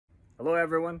Hello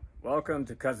everyone, welcome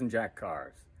to Cousin Jack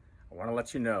Carves. I want to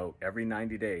let you know every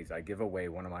 90 days I give away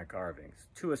one of my carvings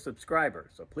to a subscriber.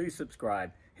 So please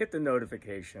subscribe, hit the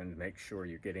notification, make sure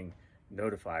you're getting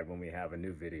notified when we have a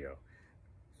new video.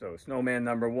 So Snowman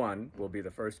number 1 will be the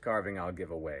first carving I'll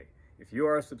give away. If you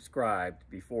are subscribed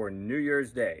before New Year's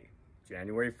Day,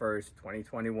 January 1st,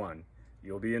 2021,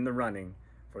 you'll be in the running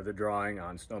for the drawing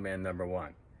on Snowman number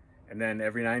 1. And then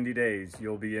every 90 days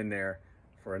you'll be in there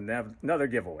for another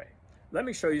giveaway. Let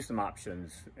me show you some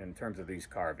options in terms of these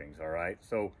carvings, all right?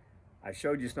 So I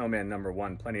showed you Snowman number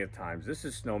 1 plenty of times. This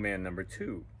is Snowman number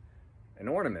 2, an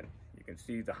ornament. You can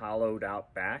see the hollowed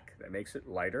out back that makes it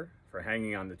lighter for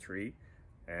hanging on the tree.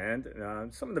 And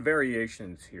some of the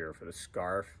variations here for the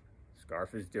scarf.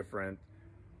 Scarf is different.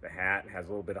 The hat has a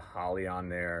little bit of holly on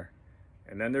there.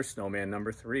 And then there's Snowman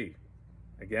number 3.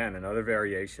 Again, another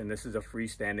variation. This is a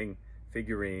freestanding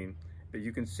figurine. But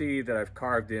you can see that I've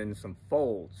carved in some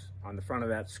folds on the front of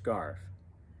that scarf.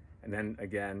 And then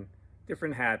again,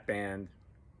 different hat band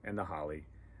and the holly.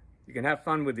 You can have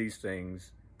fun with these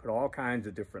things, put all kinds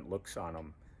of different looks on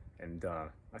them, and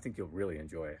I think you'll really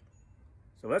enjoy it.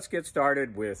 So let's get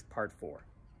started with part 4.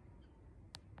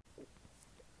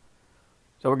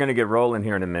 So we're going to get rolling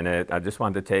here in a minute. I just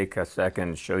wanted to take a second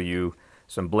and show you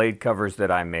some blade covers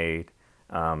that I made.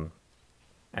 I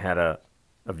had a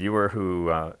viewer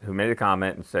who made a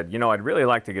comment and said, you know, I'd really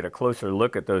like to get a closer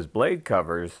look at those blade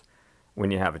covers when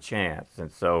you have a chance.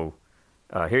 And so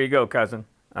here you go, cousin.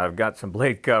 I've got some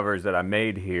blade covers that I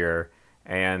made here,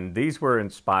 and these were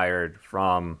inspired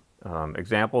from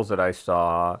examples that I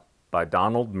saw by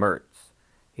Donald Mertz.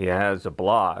 He has a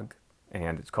blog,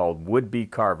 and it's called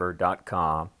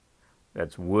woodbeecarver.com.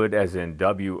 That's wood as in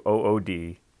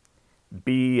W-O-O-D,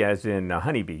 bee as in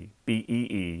honeybee,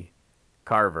 B-E-E,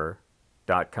 carver.com.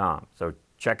 So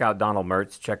check out Donald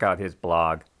Mertz, check out his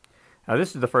blog. Now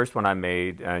this is the first one I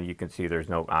made, and you can see there's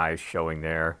no eyes showing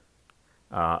there.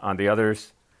 On the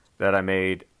others that I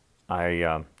made,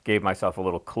 I gave myself a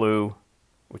little clue.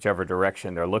 Whichever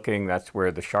direction they're looking, that's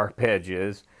where the sharp edge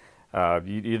is.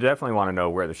 You definitely want to know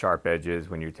where the sharp edge is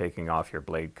when you're taking off your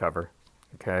blade cover.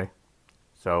 Okay,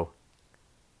 so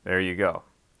there you go.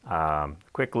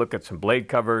 Quick look at some blade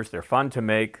covers. They're fun to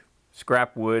make.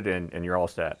 Scrap wood and you're all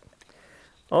set.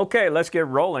 Okay, let's get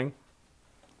rolling.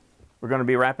 We're going to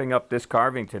be wrapping up this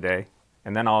carving today,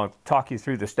 and then I'll talk you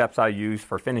through the steps I use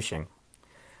for finishing.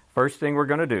 First thing we're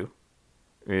going to do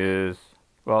is,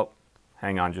 well,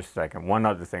 hang on just a second. One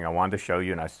other thing I wanted to show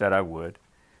you, and I said I would.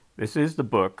 This is the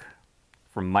book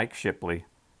from Mike Shipley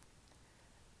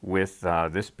with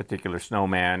this particular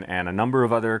snowman and a number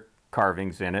of other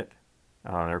carvings in it.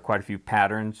 There are quite a few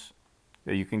patterns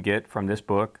that you can get from this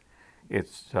book.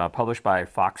 It's published by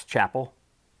Fox Chapel,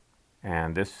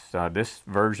 and this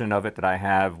version of it that I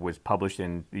have was published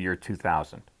in the year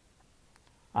 2000.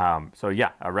 So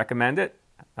yeah, I recommend it.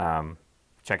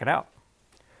 Check it out.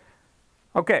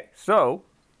 Okay, so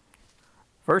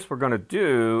first we're going to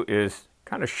do is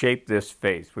kind of shape this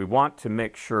face. We want to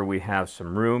make sure we have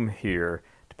some room here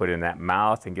to put in that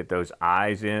mouth and get those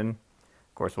eyes in.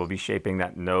 Of course, we'll be shaping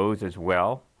that nose as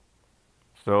well.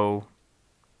 So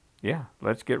yeah,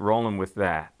 let's get rolling with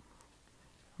that.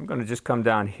 I'm going to just come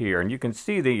down here, and you can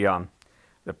see the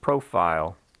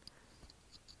profile.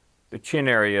 The chin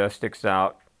area sticks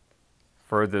out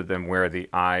further than where the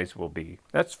eyes will be.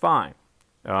 That's fine.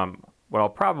 What I'll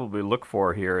probably look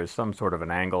for here is some sort of an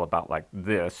angle about like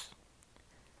this,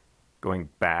 going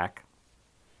back.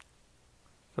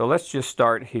 So let's just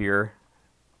start here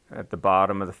at the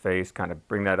bottom of the face, kind of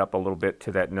bring that up a little bit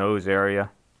to that nose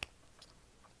area.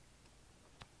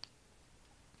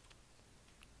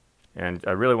 And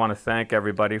I really want to thank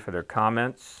everybody for their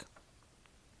comments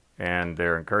and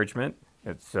their encouragement.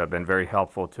 It's been very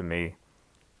helpful to me.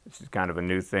 This is kind of a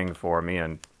new thing for me,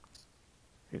 and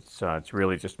it's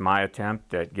really just my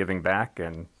attempt at giving back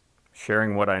and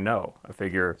sharing what I know. I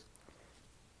figure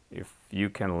if you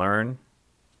can learn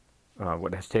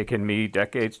what has taken me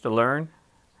decades to learn,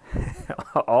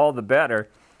 all the better.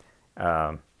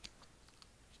 So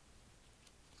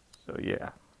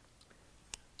yeah.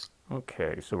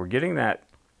 Okay, so we're getting that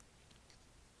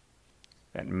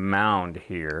mound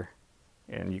here,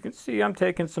 and you can see I'm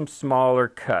taking some smaller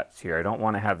cuts here. I don't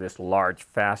want to have this large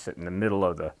facet in the middle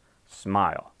of the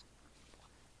smile,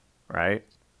 right?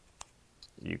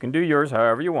 You can do yours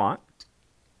however you want.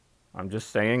 I'm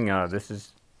just saying this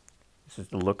is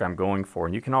the look I'm going for,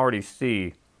 and you can already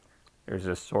see there's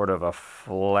a sort of a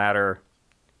flatter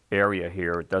area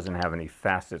here. It doesn't have any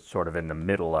facets sort of in the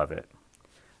middle of it.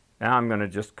 Now I'm going to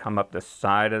just come up the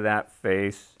side of that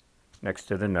face next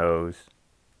to the nose.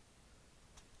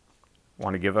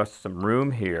 Want to give us some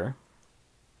room here.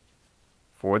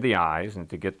 for the eyes and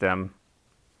to get them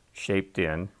shaped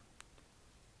in.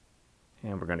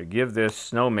 And we're going to give this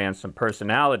snowman some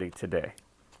personality today.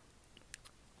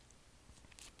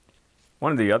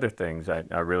 One of the other things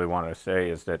I really want to say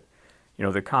is that, you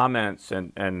know, the comments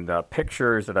and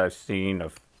pictures that I've seen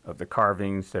of the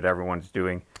carvings that everyone's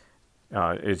doing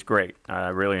is great. I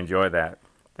really enjoy that.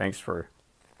 Thanks for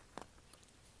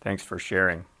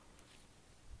sharing.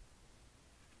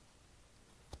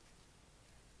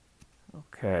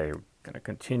 Okay, we're going to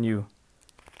continue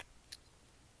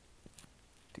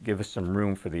to give us some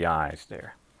room for the eyes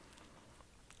there.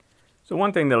 So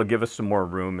one thing that'll give us some more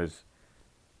room is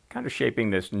kind of shaping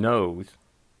this nose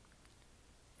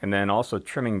and then also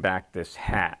trimming back this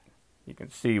hat. You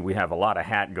can see we have a lot of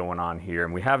hat going on here,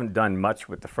 and we haven't done much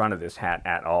with the front of this hat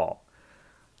at all.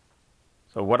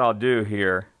 So what I'll do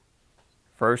here,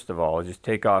 first of all, is just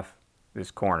take off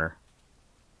this corner.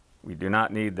 We do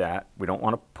not need that. We don't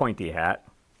want a pointy hat.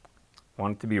 We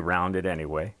want it to be rounded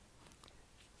anyway.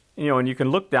 You know, and you can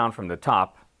look down from the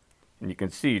top and you can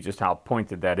see just how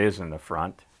pointed that is in the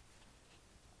front.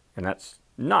 And that's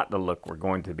not the look we're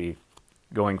going to be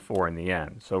going for in the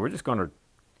end. So we're just going to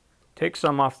take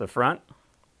some off the front,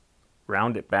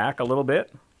 round it back a little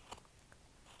bit.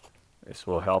 This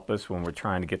will help us when we're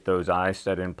trying to get those eyes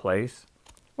set in place.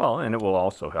 Well, and it will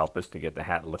also help us to get the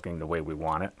hat looking the way we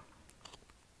want it.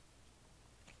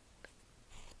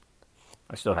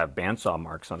 I still have bandsaw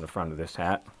marks on the front of this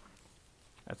hat.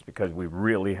 That's because we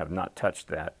really have not touched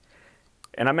that.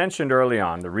 And I mentioned early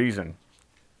on the reason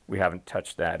we haven't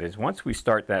touched that is once we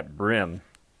start that brim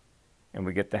and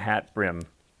we get the hat brim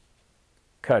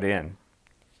cut in,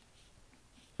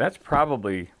 that's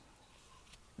probably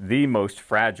the most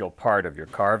fragile part of your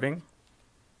carving,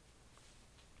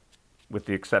 with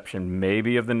the exception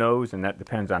maybe of the nose, and that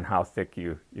depends on how thick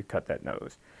you cut that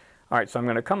nose. All right, so I'm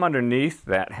going to come underneath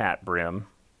that hat brim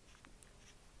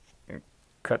and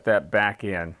cut that back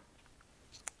in.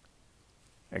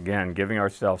 Again, giving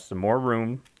ourselves some more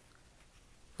room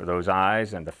for those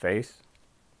eyes and the face.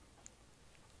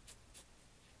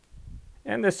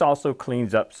 And this also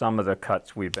cleans up some of the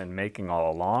cuts we've been making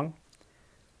all along,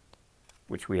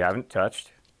 which we haven't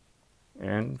touched,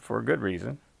 and for a good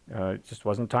reason. It just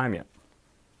wasn't time yet.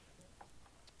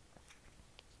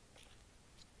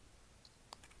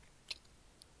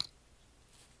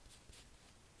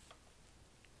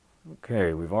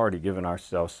 Okay, we've already given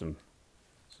ourselves some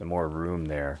more room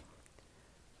there.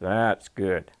 That's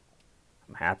good.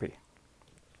 I'm happy.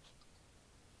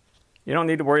 You don't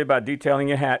need to worry about detailing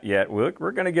your hat yet. We're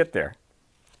going to get there.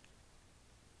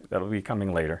 That'll be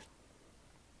coming later.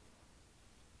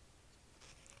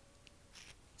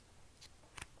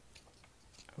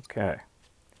 Okay.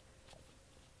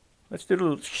 Let's do a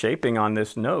little shaping on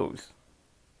this nose.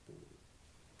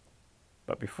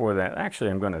 But before that, actually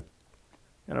I'm going to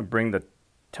bring the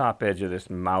top edge of this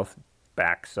mouth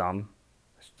back some.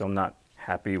 Still not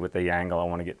happy with the angle. I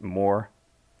want to get more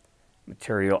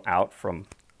material out from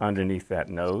underneath that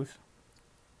nose.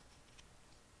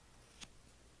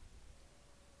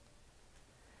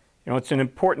 You know, it's an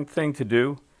important thing to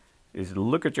do is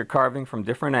look at your carving from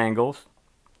different angles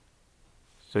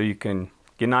so you can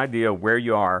get an idea where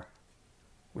you are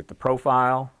with the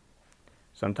profile.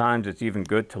 Sometimes it's even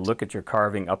good to look at your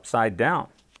carving upside down.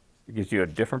 It gives you a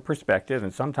different perspective,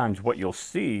 and sometimes what you'll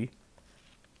see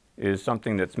is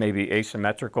something that's maybe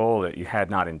asymmetrical that you had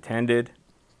not intended.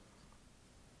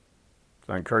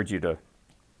 So I encourage you to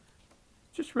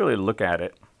just really look at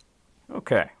it.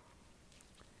 Okay.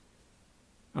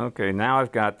 Okay, now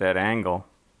I've got that angle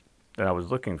that I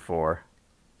was looking for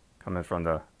coming from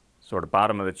the sort of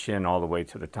bottom of the chin all the way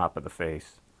to the top of the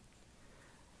face.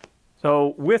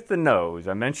 So with the nose,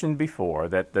 I mentioned before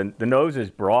that the nose is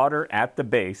broader at the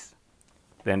base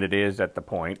than it is at the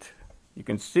point. You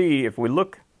can see if we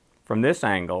look from this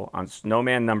angle on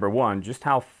Snowman number 1 just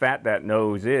how fat that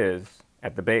nose is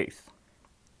at the base.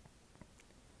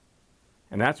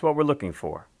 And that's what we're looking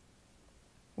for.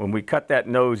 When we cut that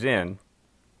nose in,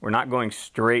 we're not going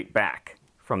straight back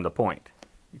from the point.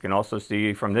 You can also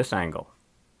see from this angle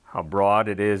how broad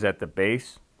it is at the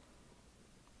base.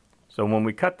 So when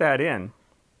we cut that in,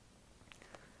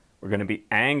 we're going to be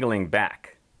angling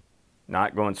back,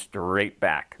 not going straight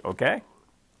back, okay?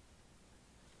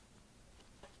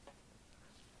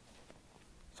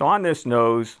 So on this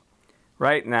nose,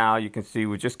 right now you can see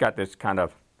we just got this kind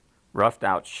of roughed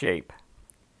out shape.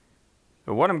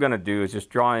 So what I'm going to do is just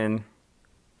draw in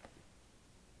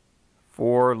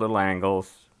 4 little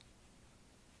angles,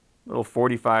 little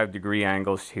 45-degree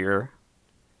angles here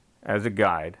as a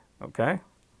guide, okay?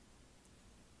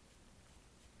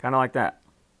 Kind of like that.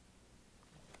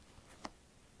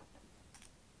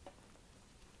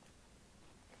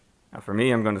 for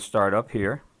me, I'm going to start up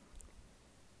here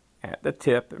at the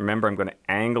tip. Remember, I'm going to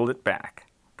angle it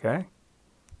back, okay?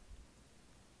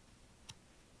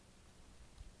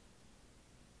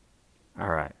 All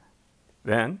right.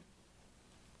 Then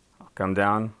I'll come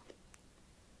down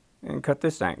and cut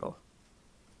this angle.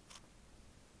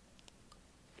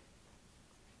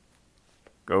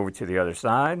 Go over to the other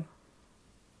side.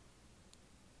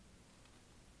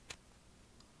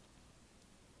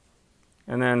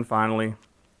 And then finally,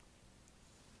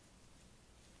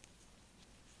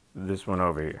 this one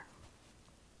over here.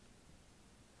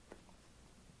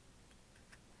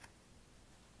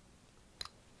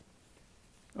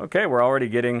 Okay, we're already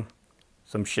getting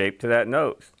some shape to that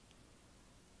nose.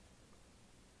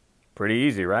 Pretty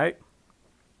easy, right?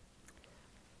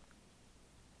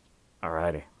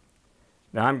 Alrighty.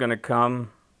 Now I'm going to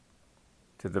come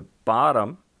to the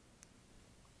bottom,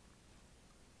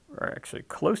 or actually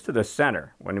close to the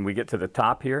center. When we get to the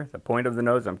top here, the point of the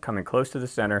nose, I'm coming close to the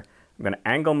center. I'm going to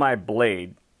angle my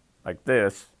blade like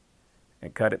this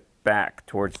and cut it back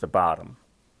towards the bottom.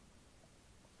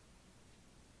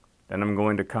 Then I'm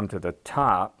going to come to the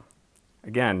top,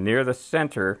 again, near the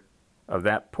center of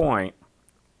that point,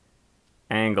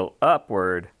 angle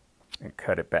upward, and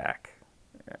cut it back.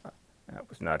 Yeah, that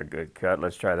was not a good cut.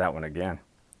 Let's try that one again.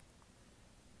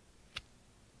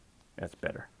 That's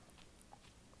better.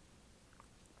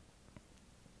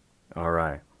 All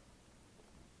right.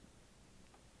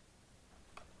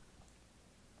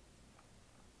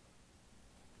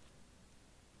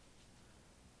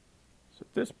 So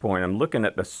at this point, I'm looking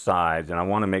at the sides, and I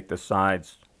want to make the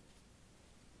sides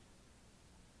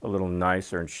a little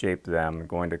nicer and shape them. I'm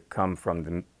going to come from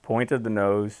the point of the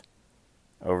nose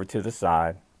over to the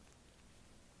side.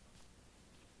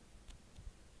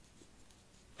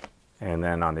 And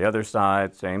then on the other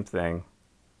side, same thing,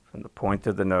 from the point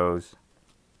of the nose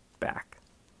back.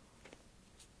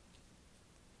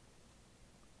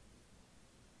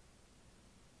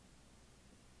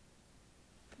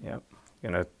 Yep,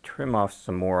 I'm going to trim off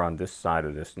some more on this side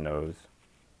of this nose.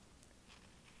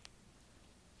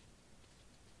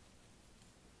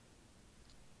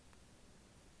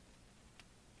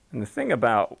 And the thing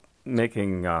about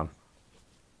making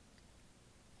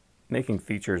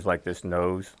features like this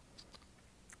nose,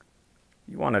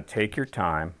 you want to take your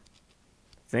time,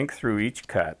 think through each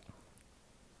cut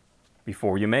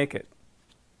before you make it.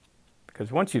 Because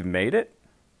once you've made it,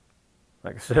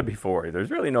 like I said before,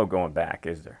 there's really no going back,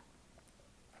 is there?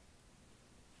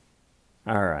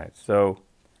 All right, so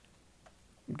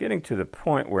I'm getting to the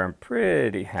point where I'm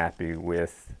pretty happy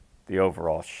with the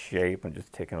overall shape. I'm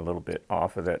just taking a little bit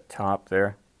off of that top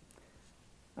there.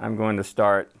 I'm going to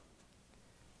start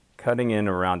cutting in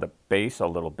around the base a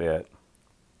little bit.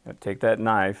 I'll take that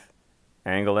knife,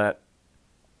 angle that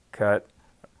cut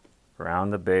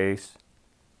around the base.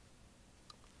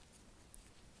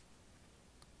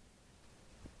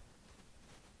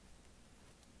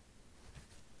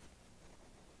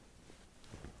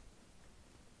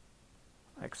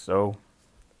 Like so.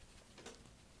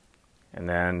 And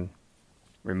then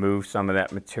remove some of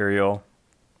that material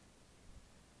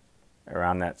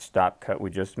around that stop cut we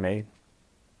just made.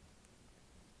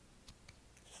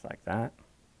 Just like that.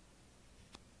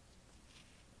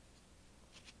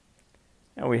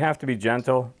 And we have to be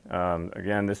gentle.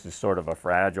 Again, this is sort of a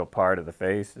fragile part of the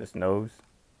face, this nose.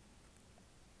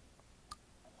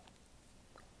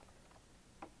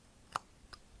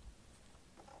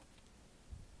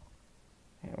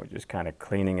 And we're just kind of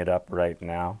cleaning it up right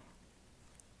now.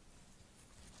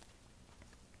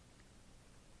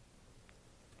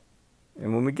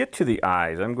 And when we get to the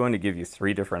eyes, I'm going to give you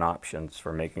 3 different options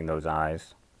for making those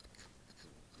eyes.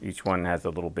 Each one has a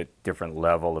little bit different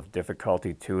level of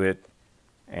difficulty to it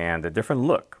and a different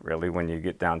look, really, when you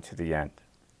get down to the end.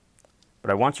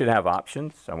 But I want you to have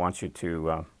options. I want you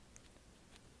to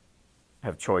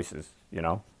have choices, you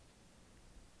know.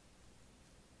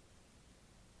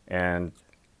 And,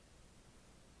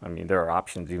 I mean, there are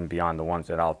options even beyond the ones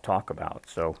that I'll talk about,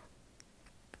 so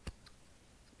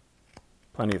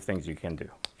plenty of things you can do.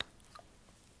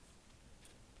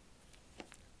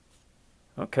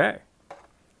 Okay.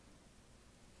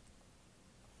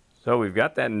 So we've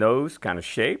got that nose kind of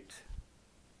shaped.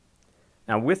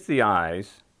 Now with the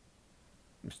eyes,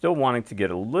 I'm still wanting to get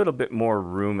a little bit more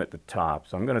room at the top.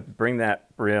 So I'm going to bring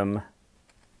that brim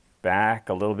back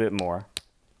a little bit more.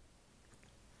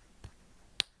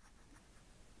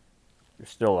 There's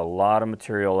still a lot of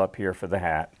material up here for the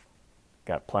hat.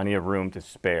 Got plenty of room to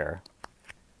spare.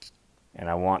 And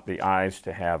I want the eyes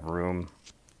to have room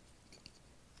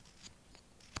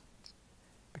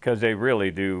because they really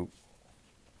do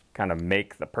kind of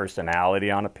make the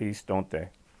personality on a piece, don't they?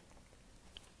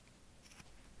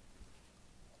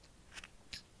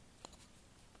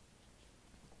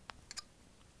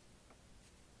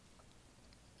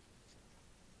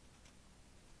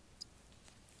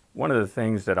 one of the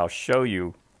things that I'll show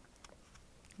you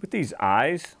with these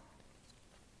eyes,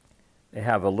 they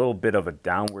have a little bit of a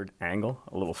downward angle,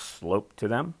 a little slope to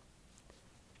them.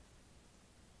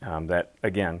 That,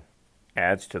 again,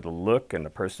 adds to the look and the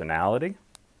personality.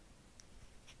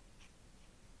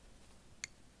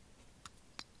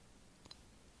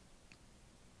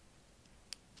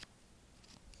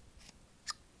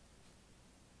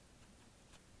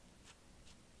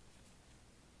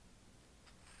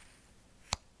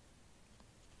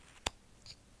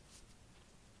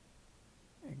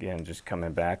 Again, just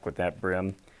coming back with that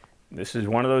brim. This is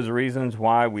one of those reasons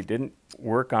why we didn't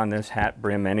work on this hat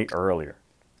brim any earlier.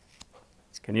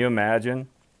 Can you imagine?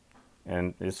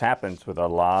 And this happens with a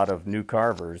lot of new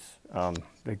carvers.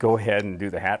 They go ahead and do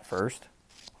the hat first.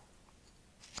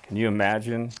 Can you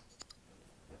imagine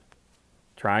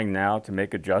trying now to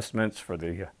make adjustments for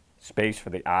the space for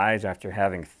the eyes after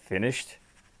having finished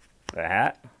the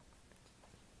hat?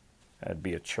 That'd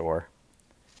be a chore.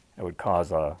 It would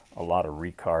cause a lot of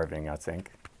recarving, I think.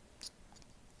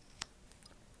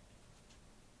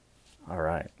 All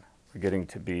right, we're getting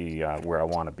to be where I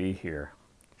want to be here.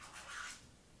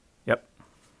 Yep.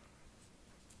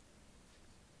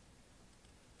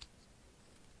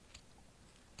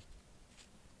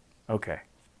 Okay.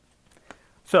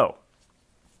 So,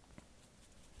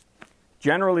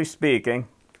 generally speaking,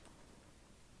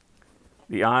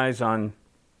 the eyes on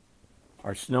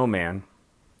our snowman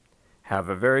have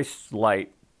a very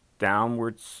slight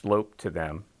downward slope to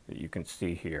them that you can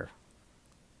see here.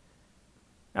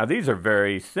 Now these are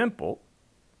very simple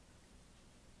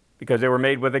because they were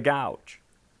made with a gouge.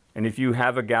 And if you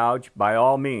have a gouge, by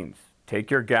all means, take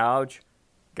your gouge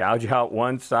out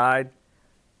one side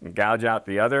and gouge out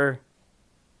the other.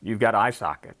 You've got eye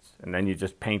sockets. And then you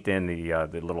just paint in the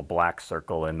little black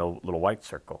circle and the little white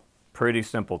circle. Pretty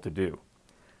simple to do.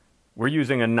 We're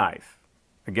using a knife.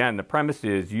 Again, the premise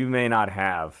is you may not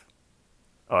have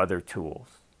other tools.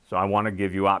 So I want to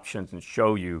give you options and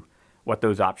show you what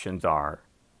those options are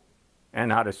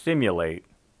and how to simulate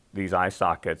these eye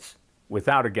sockets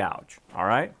without a gouge, all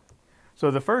right?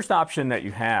 So the first option that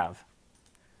you have,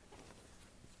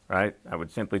 right, I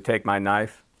would simply take my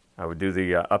knife. I would do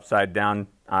the upside down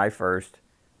eye first.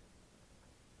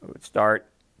 I would start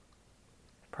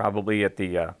probably at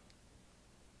the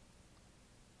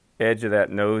edge of that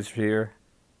nose here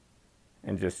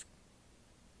and just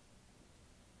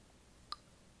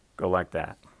go like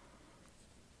that.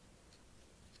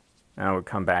 Now we'll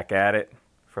come back at it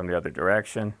from the other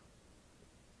direction.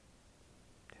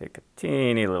 Take a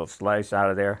teeny little slice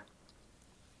out of there.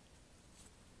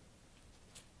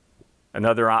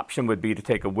 Another option would be to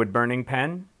take a wood burning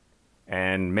pen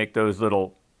and make those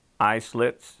little eye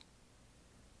slits.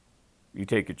 You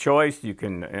take your choice. You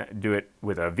can do it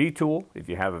with a V-tool if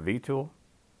you have a V-tool.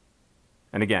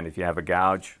 And again, if you have a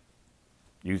gouge,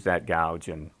 use that gouge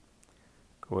and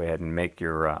go ahead and make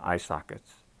your eye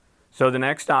sockets. So the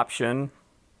next option,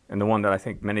 and the one that I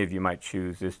think many of you might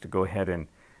choose, is to go ahead and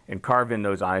carve in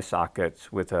those eye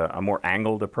sockets with a more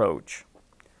angled approach.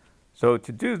 So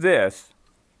to do this,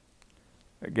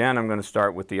 again, I'm going to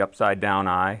start with the upside down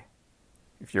eye.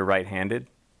 If you're right-handed,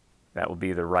 that will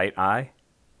be the right eye.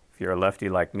 If you're a lefty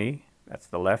like me, that's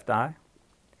the left eye.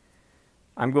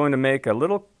 I'm going to make a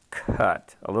little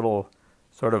cut, a little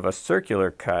sort of a circular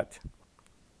cut,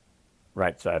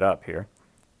 right side up here.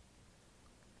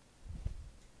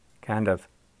 Kind of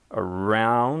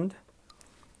around.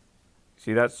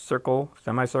 See that circle,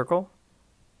 semicircle?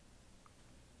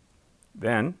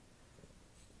 Then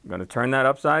I'm going to turn that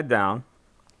upside down.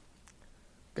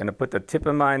 Going to put the tip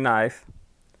of my knife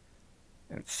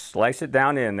and slice it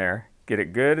down in there. Get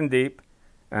it good and deep.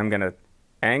 And I'm going to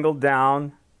angle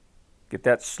down, get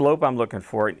that slope I'm looking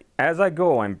for. As I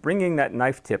go, I'm bringing that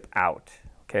knife tip out,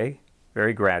 okay?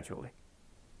 Very gradually,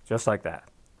 just like that.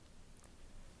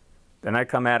 Then I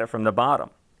come at it from the bottom.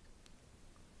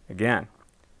 Again,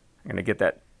 I'm going to get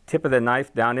that tip of the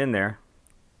knife down in there,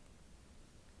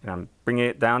 and I'm bringing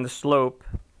it down the slope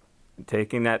and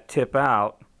taking that tip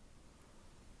out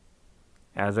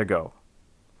as I go.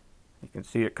 You can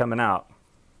see it coming out.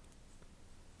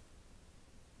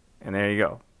 And there you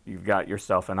go. You've got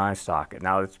yourself an eye socket.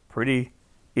 Now it's pretty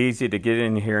easy to get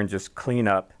in here and just clean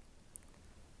up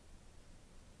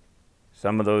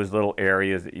some of those little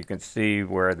areas that you can see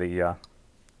where the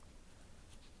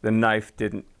knife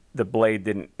didn't, the blade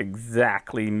didn't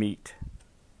exactly meet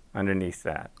underneath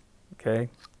that. Okay?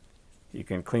 You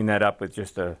can clean that up with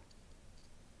just a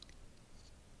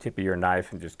tip of your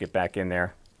knife and just get back in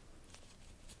there.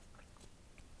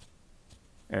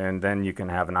 And then you can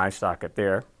have an eye socket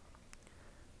there.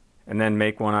 And then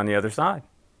make one on the other side.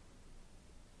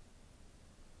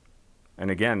 And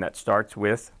again, that starts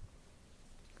with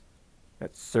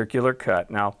that circular cut.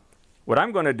 Now, what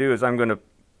I'm going to do is I'm going to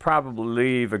probably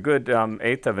leave a good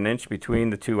 1/8 of an inch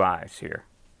between the two eyes here.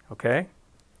 Okay?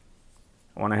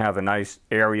 I want to have a nice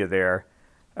area there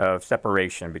of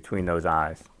separation between those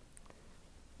eyes.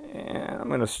 And I'm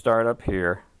going to start up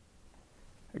here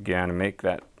again and make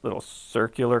that little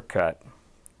circular cut.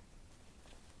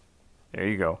 There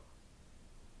you go.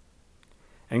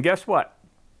 And guess what?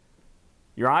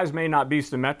 Your eyes may not be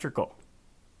symmetrical.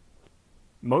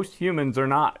 Most humans are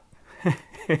not.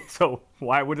 So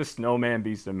why would a snowman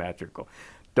be symmetrical?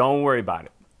 Don't worry about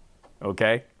it.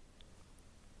 Okay?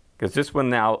 Because this one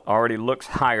now already looks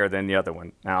higher than the other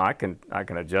one. Now I can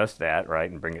adjust that,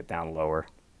 right, and bring it down lower.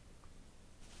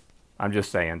 I'm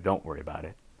just saying, don't worry about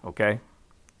it. Okay?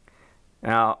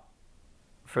 Now,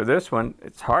 for this one,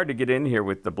 it's hard to get in here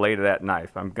with the blade of that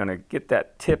knife. I'm going to get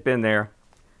that tip in there.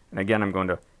 And again, I'm going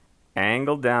to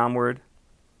angle downward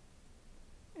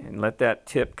and let that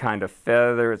tip kind of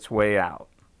feather its way out.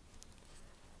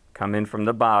 Come in from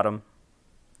the bottom.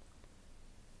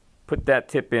 Put that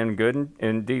tip in good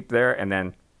and deep there, and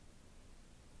then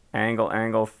angle,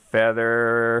 angle,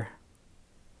 feather.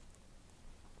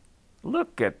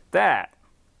 Look at that.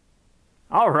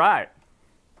 All right.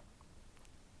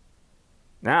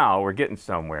 Now we're getting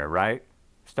somewhere, right?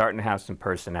 Starting to have some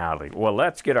personality. Well,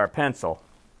 let's get our pencil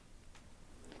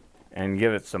and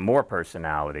give it some more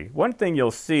personality. One thing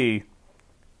you'll see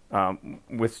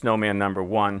with Snowman number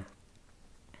 1,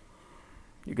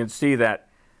 you can see that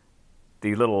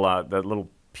the little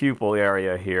pupil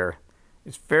area here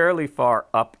is fairly far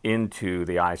up into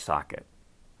the eye socket.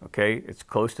 Okay, it's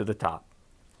close to the top.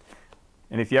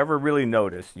 And if you ever really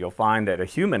notice, you'll find that a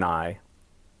human eye,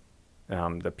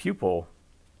 the pupil,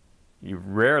 you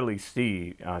rarely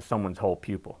see someone's whole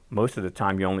pupil. Most of the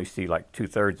time you only see like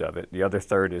 2/3 of it. The other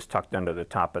third is tucked under the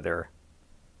top of their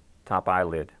top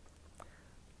eyelid.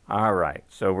 All right,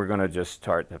 so we're going to just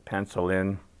start to pencil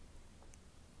in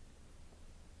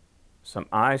some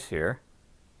eyes here.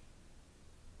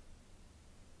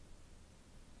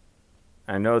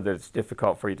 I know that it's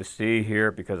difficult for you to see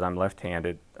here because I'm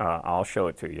left-handed. I'll show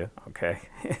it to you, okay?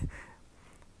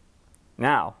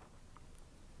 Now,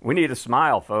 we need a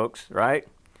smile, folks, right?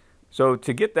 So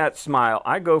to get that smile,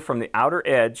 I go from the outer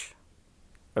edge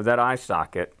of that eye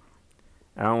socket,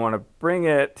 and I want to bring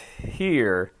it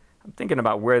here. I'm thinking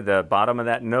about where the bottom of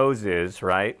that nose is,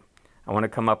 right? I want to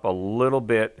come up a little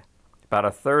bit, about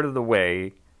 1/3 of the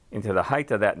way into the height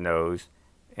of that nose,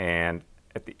 and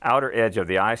at the outer edge of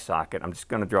the eye socket, I'm just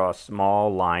going to draw a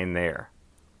small line there.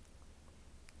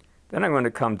 Then I'm going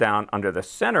to come down under the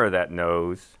center of that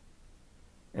nose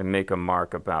and make a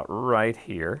mark about right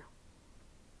here.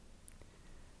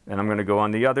 Then I'm going to go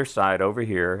on the other side over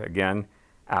here, again,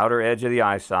 outer edge of the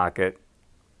eye socket,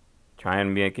 try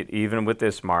and make it even with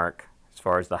this mark as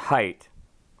far as the height.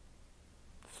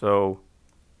 So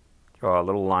draw a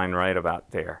little line right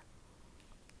about there.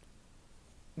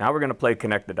 Now we're going to play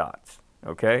connect the dots,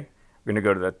 okay? We're going to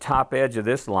go to the top edge of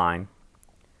this line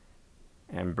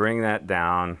and bring that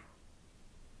down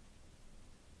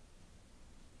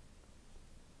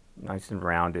nice and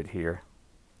rounded here.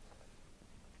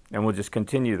 And we'll just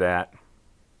continue that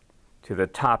to the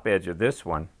top edge of this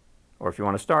one. Or if you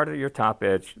want to start at your top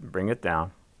edge, bring it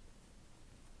down.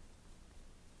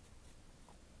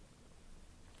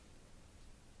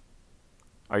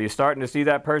 Are you starting to see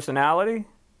that personality?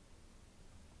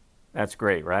 That's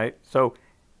great, right? So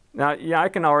now, yeah, I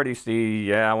can already see,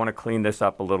 yeah, I want to clean this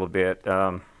up a little bit.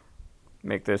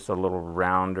 Make this a little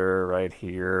rounder right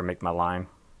here, make my line.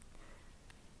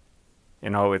 You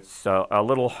know, it's a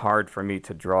little hard for me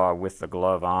to draw with the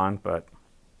glove on, but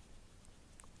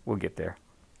we'll get there.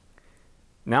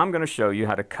 Now I'm going to show you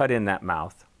how to cut in that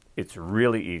mouth. It's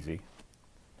really easy.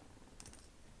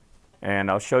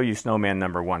 And I'll show you Snowman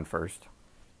number 1 first.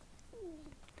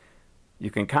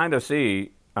 You can kind of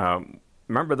see,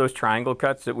 remember those triangle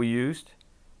cuts that we used?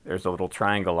 There's a little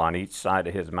triangle on each side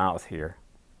of his mouth here.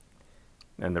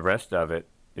 And the rest of it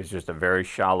is just a very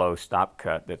shallow stop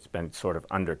cut that's been sort of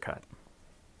undercut.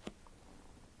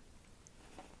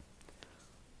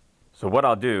 So what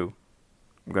I'll do,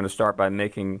 I'm going to start by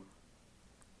making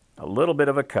a little bit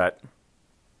of a cut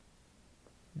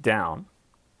down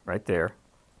right there.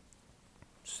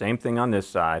 Same thing on this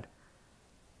side.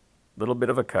 Little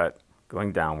bit of a cut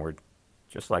going downward,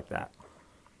 just like that.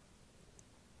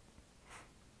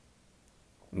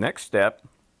 Next step,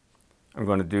 I'm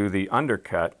going to do the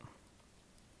undercut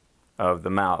of the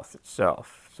mouth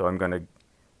itself. So I'm going to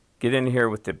get in here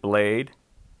with the blade,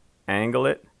 angle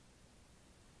it,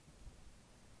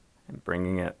 and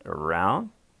bringing it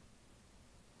around.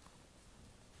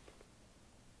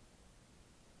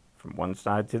 from one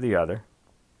side to the other.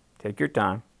 Take your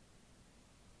time.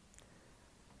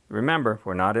 Remember,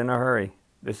 we're not in a hurry.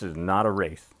 This is not a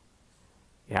race.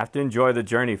 You have to enjoy the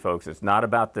journey, folks. It's not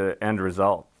about the end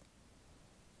result.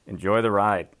 Enjoy the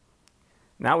ride.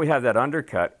 Now we have that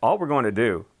undercut. All we're going to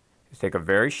do is take a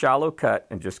very shallow cut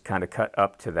and just kind of cut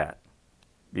up to that.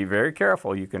 Be very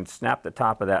careful. You can snap the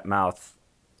top of that mouth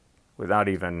without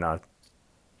even a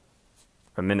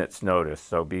minute's notice.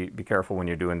 So be careful when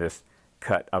you're doing this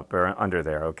cut up or under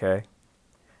there, okay?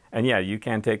 And yeah, you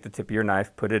can take the tip of your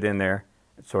knife, put it in there,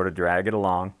 and sort of drag it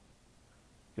along.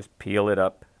 Just peel it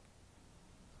up,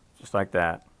 just like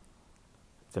that.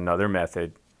 It's another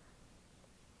method.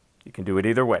 You can do it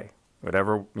either way,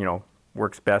 whatever,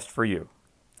 works best for you.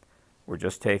 We're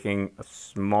just taking a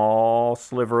small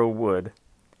sliver of wood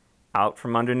out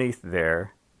from underneath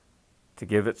there to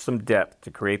give it some depth,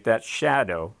 to create that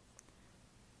shadow,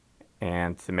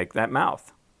 and to make that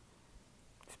mouth.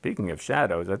 Speaking of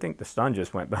shadows, I think the sun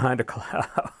just went behind a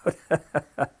cloud.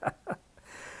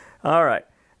 All right,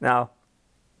 now,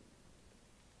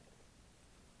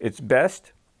 it's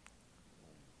best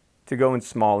to go in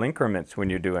small increments when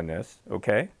you're doing this,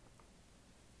 okay?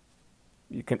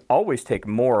 You can always take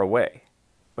more away,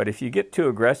 but if you get too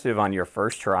aggressive on your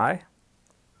first try,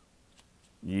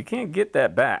 you can't get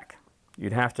that back.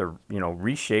 You'd have to,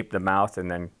 reshape the mouth and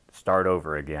then start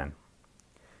over again.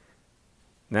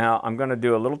 Now, I'm going to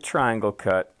do a little triangle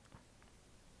cut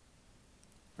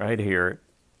right here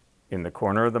in the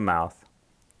corner of the mouth.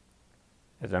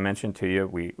 As I mentioned to you,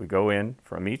 we go in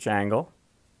from each angle.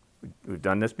 We've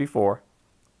done this before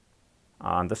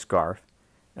on the scarf.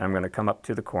 And I'm going to come up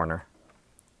to the corner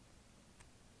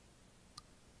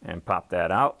and pop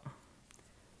that out.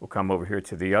 We'll come over here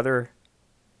to the other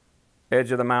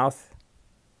edge of the mouth.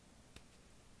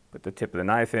 Put the tip of the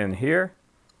knife in here.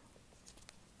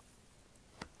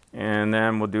 And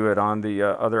then we'll do it on the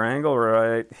other angle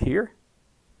right here.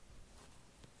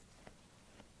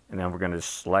 And then we're going to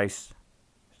slice,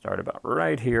 start about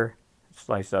right here,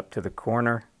 slice up to the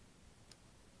corner.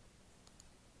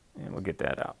 And we'll get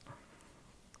that out.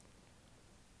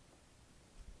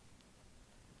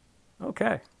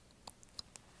 Okay.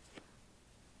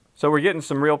 So we're getting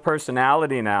some real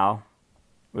personality now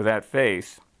with that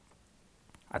face.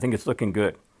 I think it's looking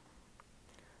good.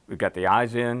 We've got the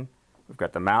eyes in. We've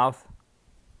got the mouth.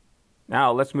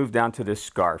 Now let's move down to this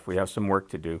scarf. We have some work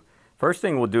to do. First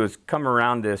thing we'll do is come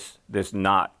around this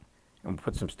knot and we'll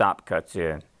put some stop cuts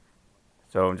in.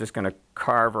 So I'm just going to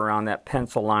carve around that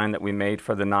pencil line that we made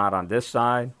for the knot on this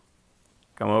side.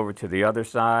 Come over to the other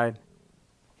side.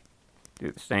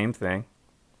 Do the same thing.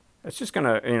 It's just going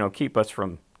to, keep us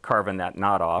from carving that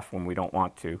knot off when we don't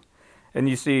want to. And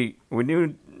you see, we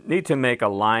need to make a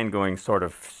line going sort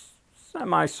of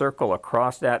semicircle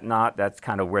across that knot. That's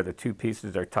kind of where the two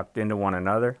pieces are tucked into one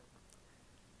another.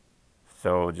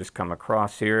 So just come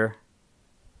across here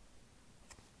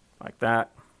like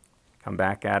that. Come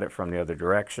back at it from the other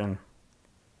direction.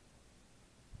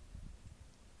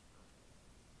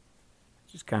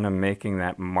 Just kind of making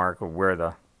that mark of where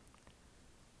the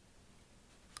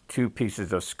two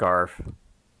pieces of scarf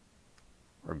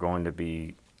are going to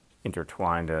be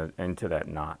intertwined into that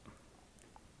knot.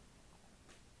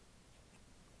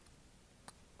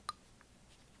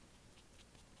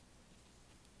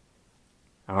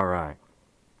 All right.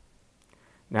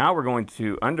 Now we're going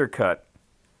to undercut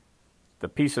the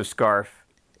piece of scarf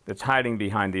that's hiding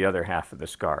behind the other half of the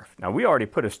scarf. Now we already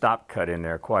put a stop cut in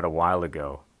there quite a while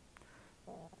ago.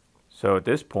 So at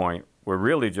this point, we're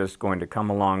really just going to come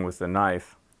along with the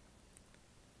knife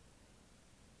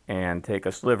and take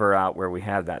a sliver out where we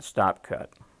have that stop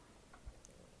cut.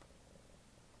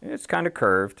 It's kind of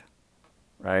curved,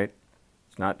 right?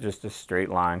 It's not just a straight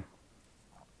line.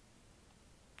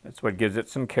 That's what gives it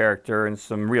some character and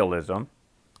some realism.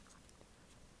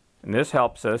 And this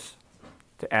helps us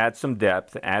to add some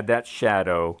depth, to add that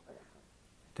shadow,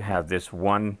 to have this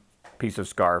one piece of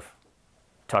scarf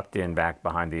tucked in back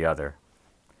behind the other.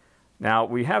 Now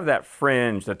we have that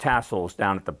fringe, the tassels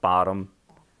down at the bottom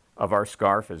of our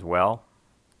scarf as well.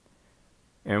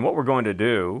 And what we're going to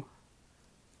do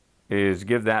is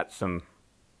give that some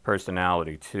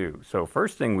personality too. So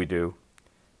first thing we do,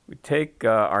 we take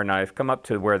our knife, come up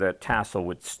to where the tassel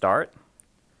would start.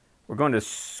 We're going to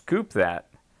scoop that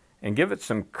and give it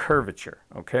some curvature,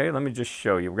 okay? Let me just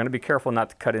show you. We're going to be careful not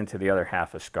to cut into the other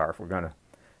half of the scarf. We're going to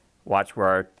watch where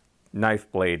our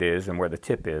knife blade is and where the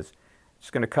tip is.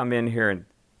 Just going to come in here and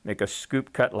make a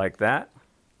scoop cut like that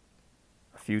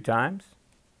a few times.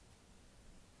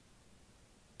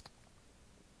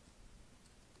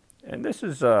 And this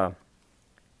is a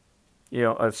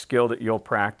skill that you'll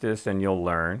practice and you'll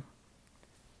learn.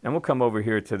 Then we'll come over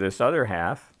here to this other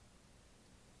half,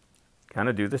 kind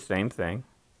of do the same thing,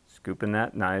 scooping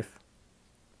that knife.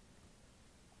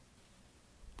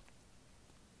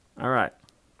 All right.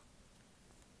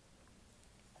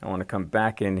 I want to come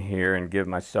back in here and give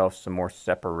myself some more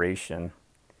separation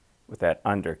with that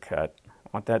undercut. I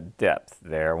want that depth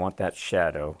there. I want that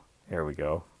shadow. There we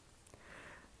go.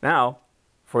 Now,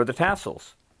 for the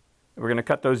tassels, we're going to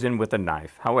cut those in with a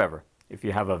knife. However, if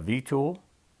you have a V-tool,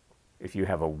 if you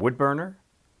have a wood burner,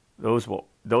 those will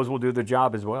do the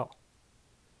job as well.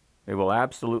 They will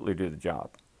absolutely do the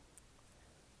job.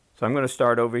 So I'm going to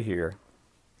start over here.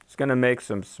 It's going to make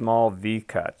some small V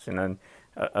cuts, and then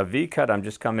a V cut, I'm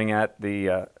just coming at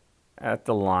the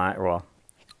line. Well,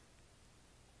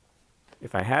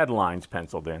 if I had lines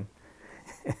penciled in,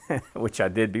 which I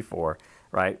did before,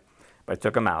 right? But I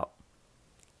took them out.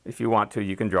 If you want to,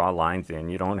 you can draw lines in.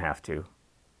 You don't have to.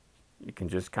 You can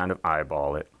just kind of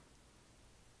eyeball it.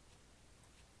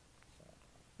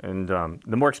 And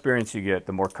the more experience you get,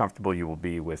 the more comfortable you will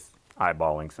be with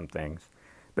eyeballing some things.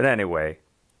 But anyway,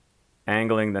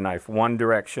 angling the knife one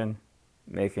direction,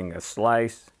 making a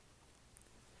slice,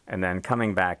 and then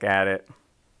coming back at it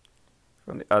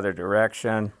from the other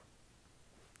direction.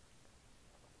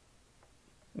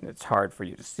 And it's hard for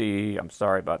you to see. I'm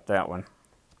sorry about that one.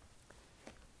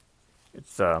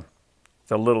 It's a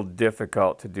little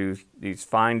difficult to do these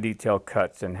fine detail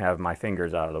cuts and have my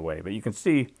fingers out of the way. But you can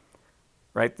see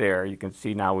right there, you can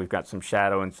see now we've got some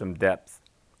shadow and some depth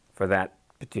for that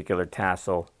particular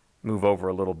tassel. Move over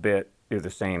a little bit, do the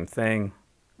same thing,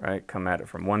 right? Come at it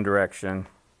from one direction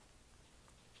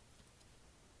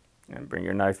and bring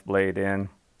your knife blade in.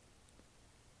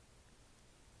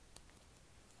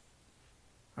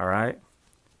 All right,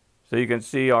 so you can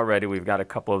see already we've got a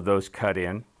couple of those cut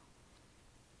in.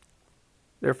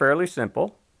 They're fairly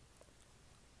simple,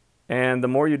 and the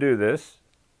more you do this,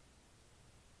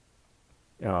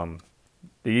 the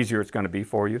easier it's going to be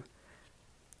for you.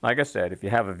 Like I said, if you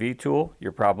have a V-tool,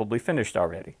 you're probably finished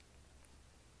already,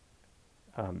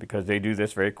 because they do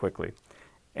this very quickly.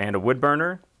 And a wood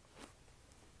burner,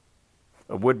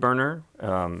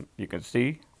 you can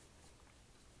see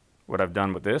what I've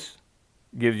done with this.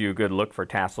 Gives you a good look for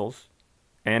tassels,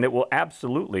 and it will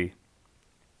absolutely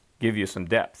give you some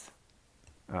depth.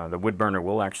 The wood burner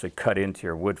will actually cut into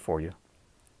your wood for you.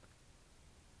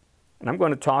 And I'm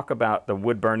going to talk about the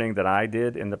wood burning that I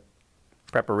did in the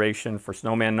preparation for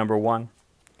Snowman #1.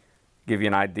 Give you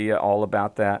an idea all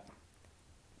about that.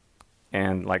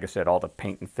 And like I said, all the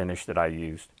paint and finish that I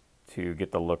used to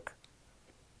get the look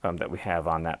that we have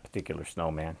on that particular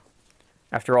snowman.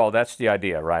 After all, that's the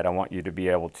idea, right? I want you to be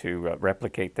able to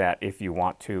replicate that if you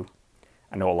want to.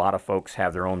 I know a lot of folks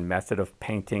have their own method of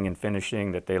painting and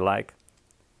finishing that they like.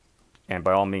 And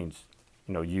by all means,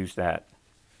 you know, use that.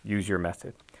 Use your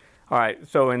method. All right,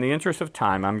 so in the interest of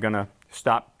time, I'm going to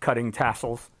stop cutting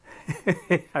tassels.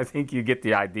 I think you get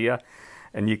the idea,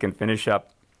 and you can finish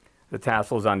up the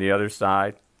tassels on the other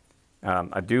side.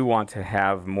 I do want to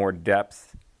have more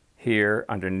depth here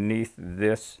underneath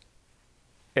this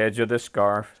edge of the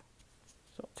scarf,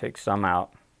 so I'll take some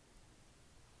out.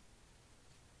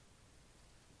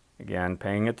 Again,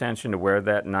 paying attention to where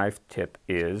that knife tip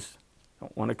is.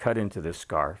 Don't want to cut into this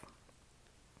scarf.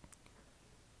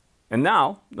 And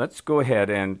now let's go ahead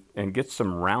and get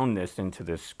some roundness into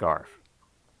this scarf.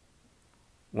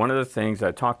 One of the things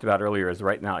I talked about earlier is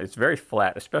right now it's very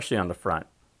flat, especially on the front.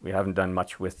 We haven't done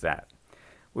much with that.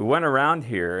 We went around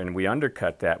here and we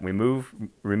undercut that. We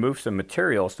removed some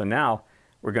material, so now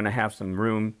we're going to have some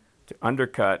room to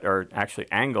undercut, or actually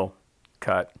angle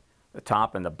cut, the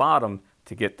top and the bottom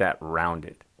to get that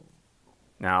rounded.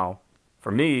 Now,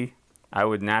 for me, I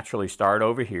would naturally start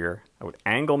over here. I would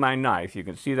angle my knife. You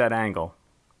can see that angle,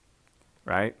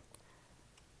 right?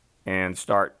 And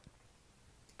start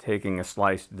taking a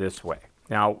slice this way.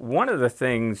 Now, one of the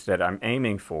things that I'm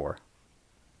aiming for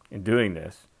in doing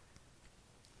this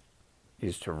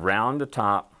is to round the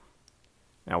top.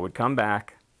 Now, I would come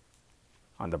back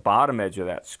on the bottom edge of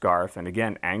that scarf, and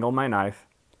again, angle my knife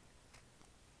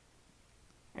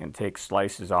and take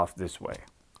slices off this way.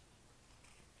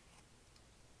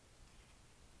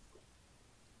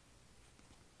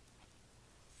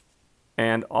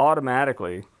 And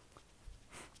automatically,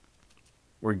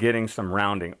 we're getting some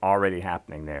rounding already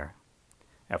happening there.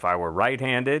 If I were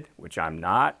right-handed, which I'm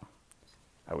not,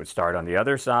 I would start on the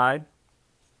other side.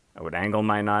 I would angle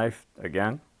my knife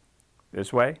again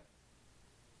this way,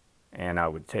 and I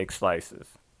would take slices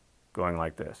going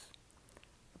like this.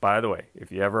 By the way,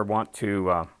 if you ever want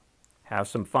to have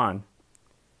some fun,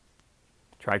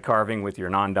 try carving with your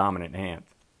non-dominant hand.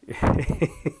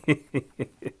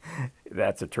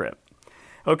 That's a trip.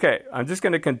 Okay, I'm just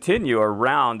going to continue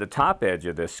around the top edge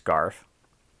of this scarf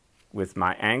with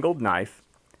my angled knife,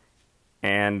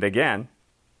 and again,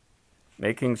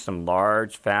 making some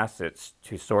large facets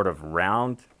to sort of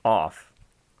round off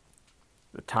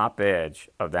the top edge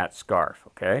of that scarf,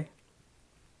 okay?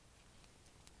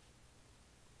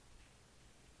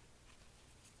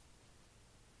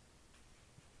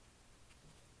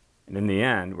 And in the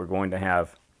end, we're going to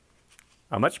have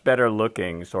a much better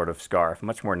looking sort of scarf,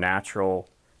 much more natural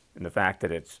in the fact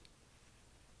that it's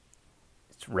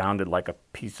rounded like a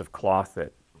piece of cloth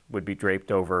that would be draped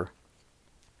over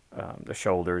the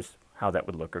shoulders, how that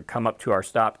would look. Or come up to our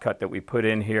stop cut that we put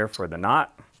in here for the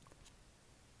knot.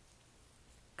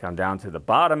 Come down to the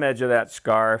bottom edge of that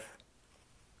scarf,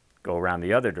 go around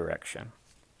the other direction.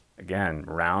 Again,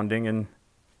 rounding and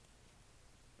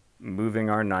moving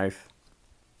our knife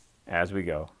as we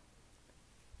go.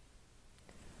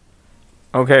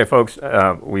 Okay, folks,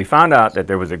 we found out that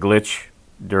there was a glitch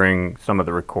during some of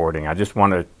the recording. I just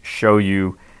want to show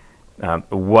you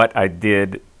what I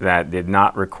did that did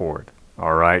not record.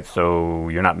 All right, so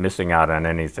you're not missing out on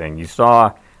anything. You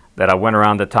saw that I went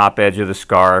around the top edge of the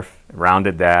scarf,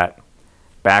 rounded that,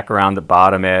 back around the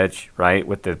bottom edge, right,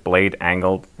 with the blade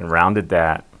angled, and rounded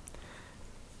that.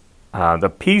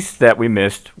 The piece that we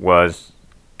missed was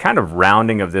kind of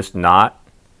rounding of this knot.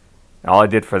 All I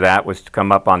did for that was to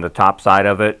come up on the top side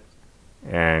of it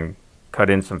and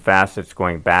cut in some facets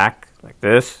going back like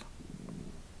this.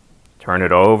 Turn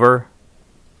it over.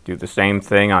 Do the same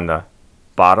thing on the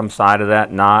bottom side of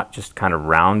that knot, just kind of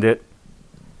round it.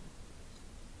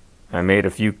 I made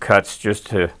a few cuts just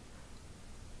to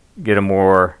get a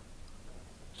more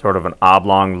sort of an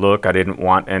oblong look. I didn't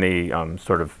want any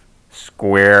sort of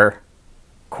square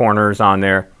corners on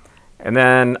there. And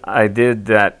then I did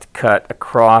that cut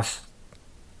across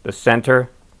the center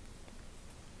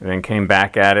and then came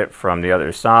back at it from the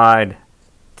other side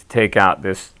to take out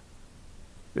this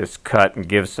cut and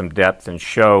give some depth and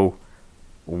show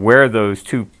where those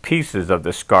two pieces of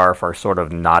the scarf are sort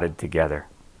of knotted together.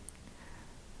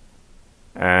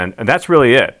 And that's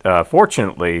really it.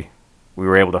 Fortunately, we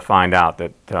were able to find out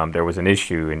that there was an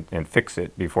issue and fix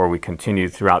it before we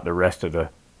continued throughout the rest of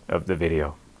the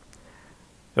video.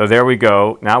 So there we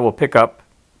go. Now we'll pick up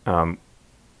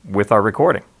with our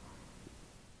recording.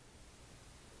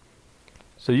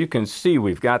 So you can see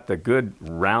we've got the good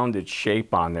rounded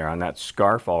shape on there on that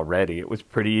scarf already. It was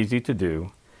pretty easy to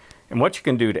do. And what you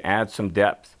can do to add some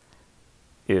depth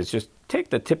is just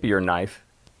take the tip of your knife,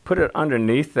 put it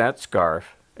underneath that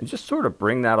scarf, and just sort of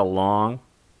bring that along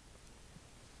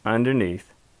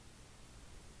underneath.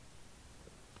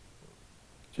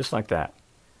 Just like that.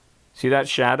 See that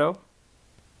shadow?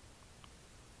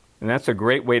 And that's a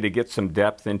great way to get some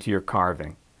depth into your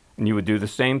carving. And you would do the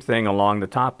same thing along the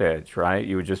top edge, right?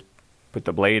 You would just put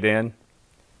the blade in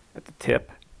at the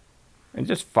tip and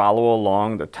just follow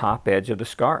along the top edge of the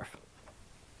scarf.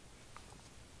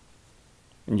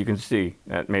 And you can see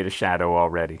that made a shadow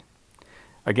already.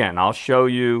 Again, I'll show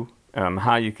you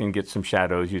how you can get some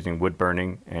shadows using wood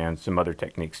burning and some other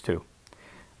techniques too.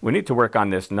 We need to work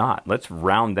on this knot. Let's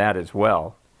round that as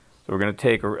well. So we're going to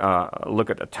take a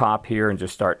look at the top here and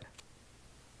just start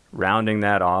rounding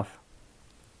that off,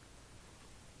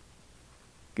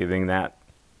 giving that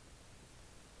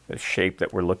the shape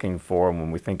that we're looking for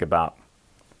when we think about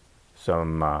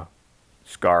some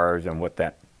scarves and what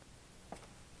that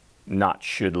knot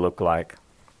should look like.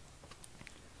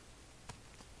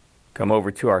 Come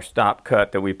over to our stop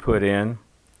cut that we put in,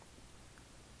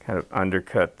 kind of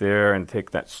undercut there and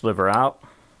take that sliver out.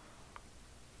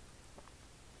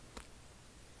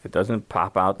 If it doesn't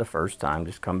pop out the first time,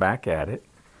 just come back at it.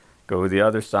 Go to the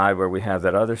other side where we have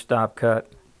that other stop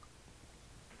cut.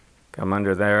 Come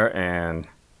under there and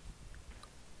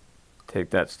take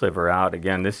that sliver out.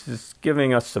 Again, this is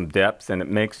giving us some depth and it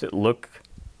makes it look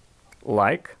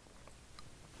like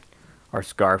our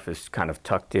scarf is kind of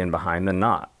tucked in behind the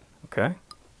knot. Okay?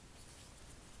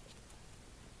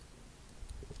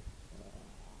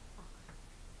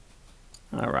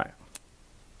 All right.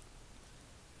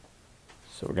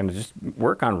 So we're going to just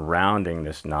work on rounding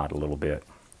this knot a little bit.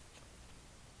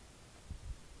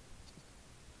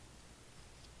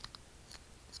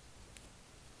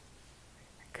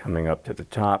 Coming up to the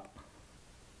top,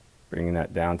 bringing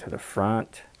that down to the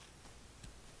front.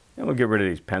 And we'll get rid of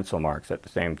these pencil marks at the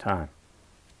same time.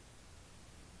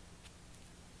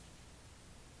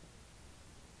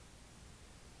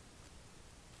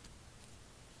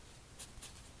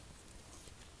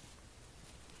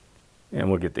 And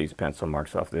we'll get these pencil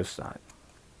marks off this side.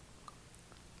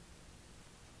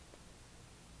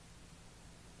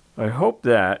 I hope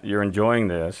that you're enjoying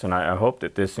this, and I hope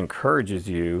that this encourages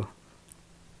you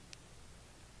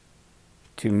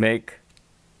to make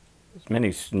as many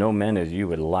snowmen as you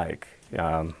would like.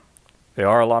 They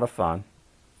are a lot of fun.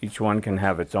 Each one can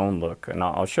have its own look, and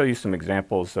I'll show you some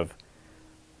examples of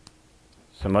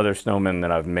some other snowmen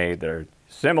that I've made that are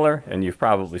similar, and you've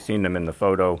probably seen them in the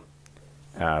photo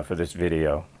for this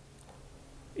video.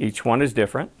 Each one is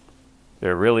different.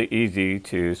 They're really easy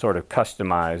to sort of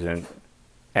customize and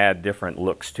add different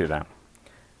looks to them.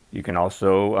 You can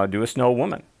also do a snow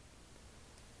woman.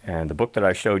 And the book that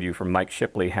I showed you from Mike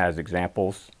Shipley has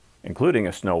examples, including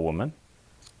a snow woman,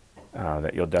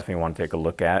 that you'll definitely want to take a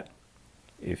look at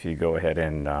if you go ahead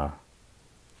and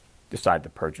decide to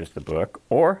purchase the book,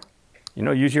 or, you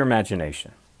know, use your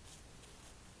imagination.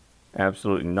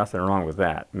 Absolutely nothing wrong with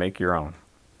that. Make your own.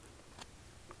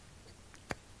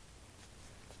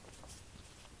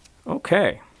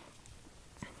 Okay.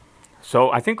 So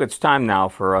I think it's time now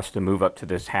for us to move up to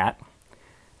this hat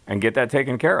and get that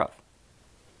taken care of.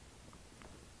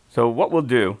 So what we'll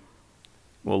do,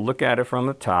 we'll look at it from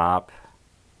the top.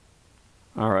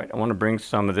 All right, I want to bring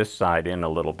some of this side in a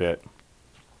little bit.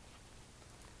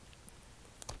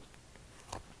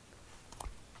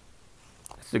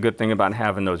 That's the good thing about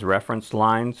having those reference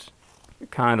lines.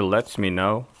 It kind of lets me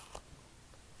know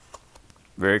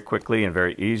very quickly and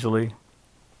very easily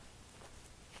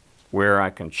where I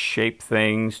can shape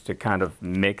things to kind of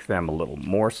make them a little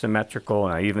more symmetrical.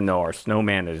 And even though our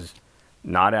snowman is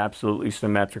not absolutely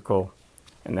symmetrical,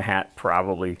 and the hat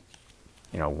probably,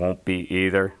 you know, won't be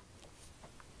either,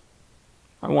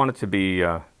 I want it to be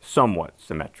somewhat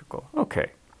symmetrical.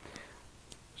 Okay,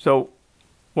 so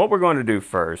what we're going to do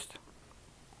first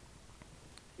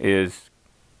is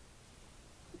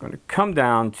we're going to come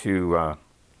down to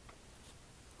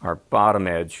our bottom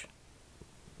edge,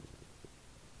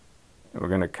 and we're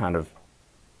going to kind of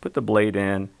put the blade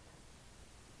in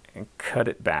and cut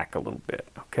it back a little bit,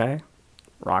 okay?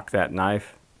 Rock that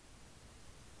knife.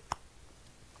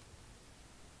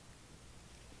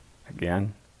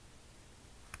 Again.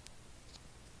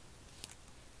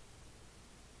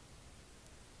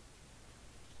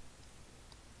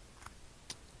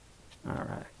 All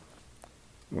right.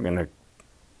 We're going to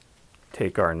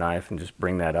take our knife and just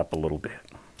bring that up a little bit.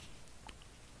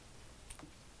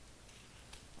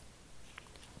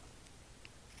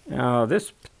 Now,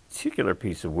 this particular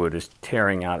piece of wood is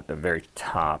tearing out at the very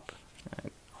top.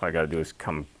 And all I got to do is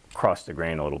come across the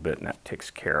grain a little bit, and that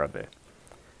takes care of it.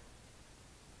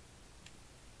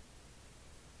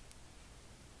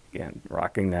 Again,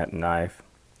 rocking that knife,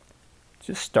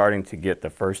 just starting to get the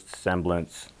first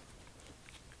semblance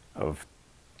of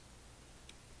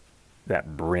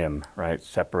that brim, right?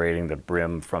 Separating the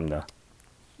brim from the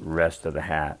rest of the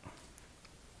hat.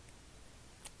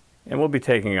 And we'll be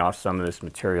taking off some of this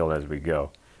material as we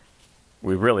go.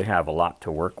 We really have a lot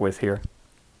to work with here,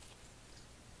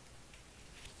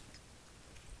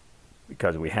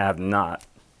 because we have not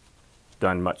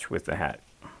done much with the hat.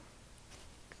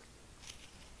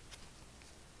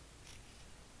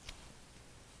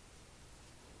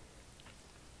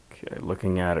 Okay,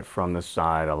 looking at it from the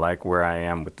side, I like where I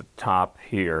am with the top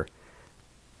here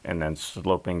and then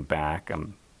sloping back.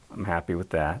 I'm happy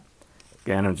with that.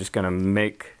 Again, I'm just going to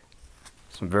make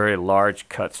some very large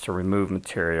cuts to remove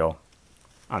material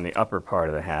on the upper part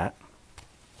of the hat.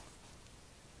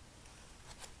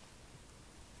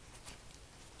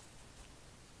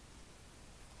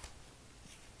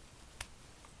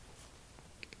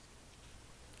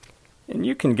 And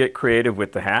you can get creative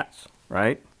with the hats,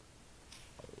 right?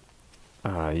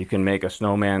 You can make a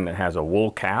snowman that has a wool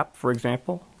cap, for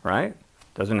example, right?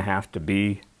 Doesn't have to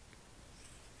be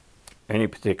any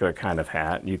particular kind of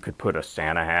hat. You could put a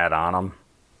Santa hat on them.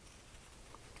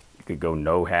 You could go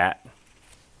no hat.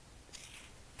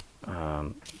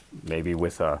 Maybe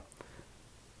with a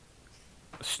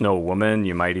snow woman,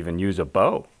 you might even use a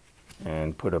bow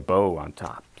and put a bow on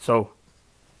top. So,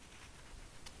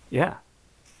 yeah,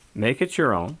 make it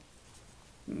your own.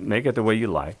 Make it the way you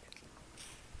like.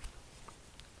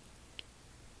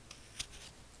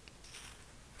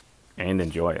 And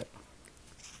enjoy it.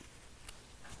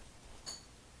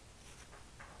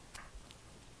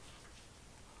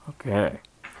 Okay,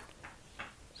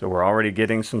 so we're already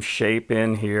getting some shape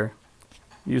in here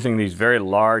using these very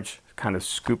large kind of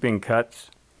scooping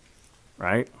cuts,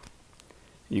 right?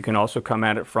 You can also come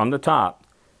at it from the top,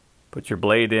 put your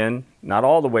blade in, not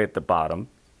all the way at the bottom,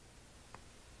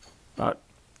 about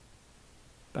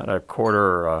a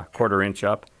quarter inch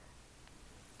up,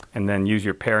 and then use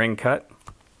your paring cut,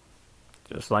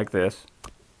 just like this,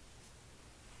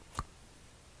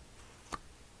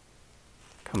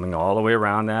 coming all the way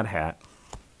around that hat.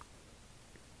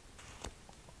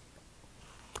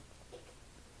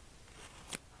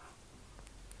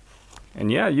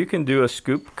 And yeah, you can do a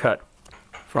scoop cut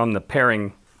from the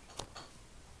paring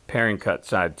cut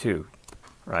side too,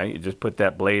 right? You just put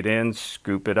that blade in,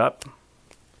 scoop it up,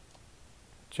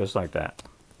 just like that.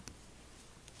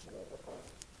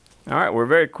 All right, we're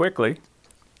very quickly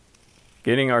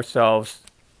getting ourselves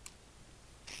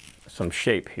some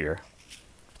shape here.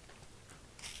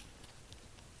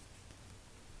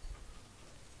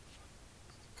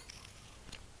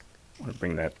 I want to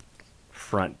bring that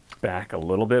front back a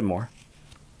little bit more.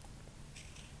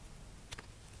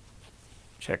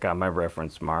 Check out my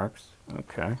reference marks.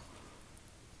 Okay.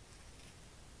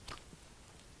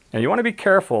 Now you want to be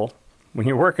careful when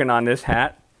you're working on this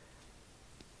hat.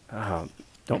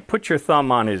 Don't put your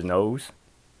thumb on his nose.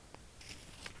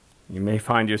 You may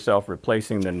find yourself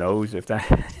replacing the nose. If that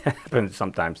happens,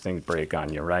 sometimes things break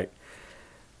on you, right?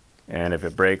 And if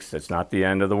it breaks, it's not the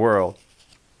end of the world.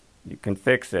 You can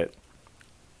fix it.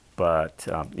 But,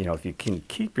 you know, if you can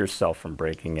keep yourself from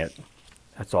breaking it,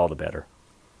 that's all the better.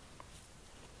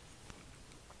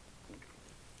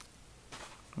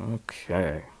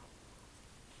 Okay.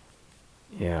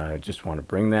 Yeah, I just want to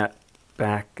bring that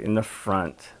back in the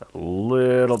front a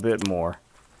little bit more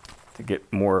to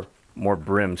get more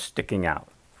brim sticking out.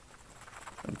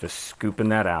 I'm just scooping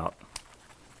that out.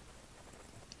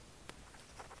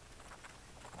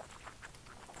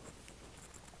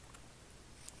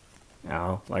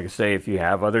 Now, like I say, if you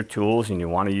have other tools and you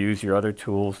want to use your other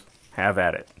tools, have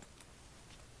at it.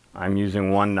 I'm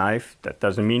using one knife. That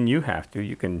doesn't mean you have to.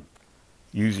 You can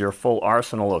use your full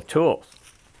arsenal of tools.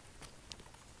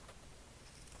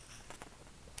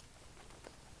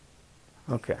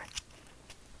 Okay.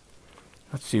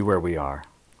 Let's see where we are.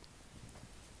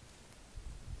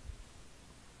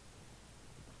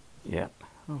 Yep.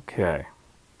 Okay.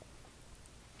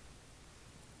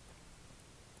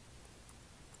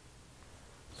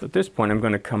 So at this point, I'm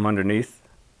going to come underneath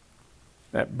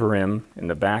that brim in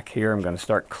the back here. I'm going to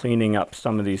start cleaning up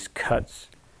some of these cuts.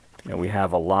 You know, we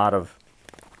have a lot of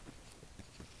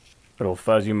little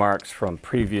fuzzy marks from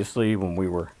previously when we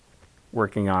were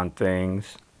working on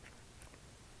things.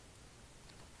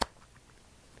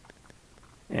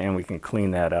 And we can clean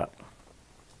that up.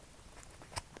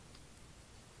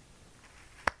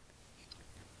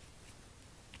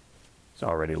 It's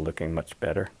already looking much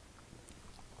better.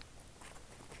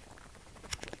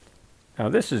 Now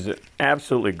this is an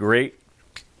absolutely great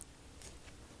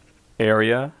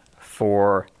area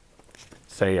for,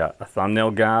 say, a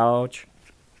thumbnail gouge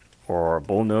or a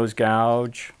bullnose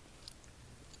gouge,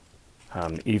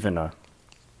 even a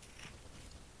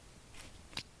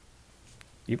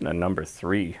number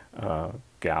 3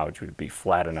 gouge would be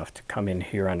flat enough to come in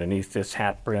here underneath this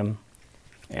hat brim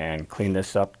and clean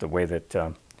this up the way that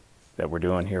that we're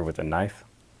doing here with a knife.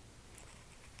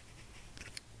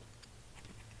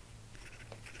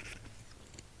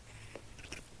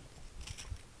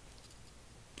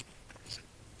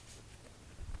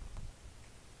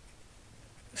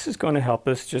 This is going to help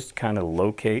us just kind of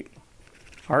locate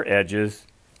our edges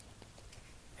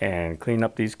and clean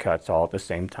up these cuts all at the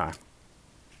same time.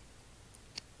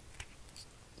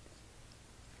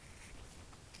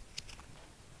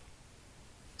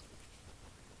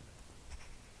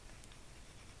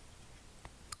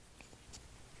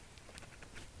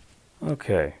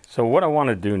 Okay, so what I want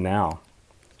to do now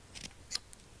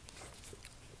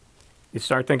is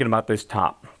start thinking about this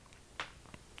top.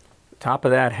 The top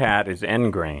of that hat is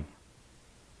end grain,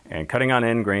 and cutting on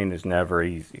end grain is never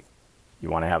easy. You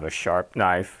want to have a sharp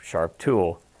knife, sharp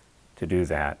tool to do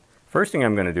that. First thing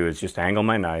I'm going to do is just angle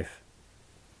my knife.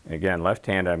 Again, left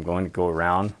hand, I'm going to go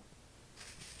around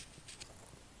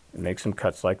and make some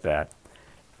cuts like that.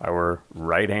 If I were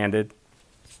right-handed,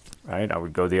 right, I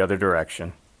would go the other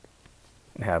direction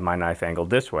and have my knife angled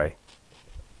this way,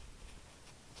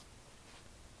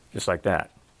 just like that.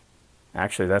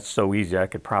 Actually, that's so easy I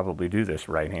could probably do this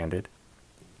right-handed.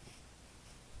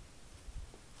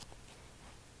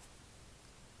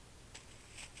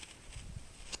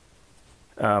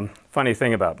 Funny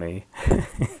thing about me,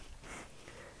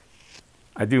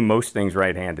 I do most things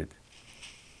right-handed,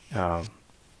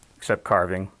 except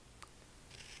carving,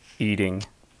 eating,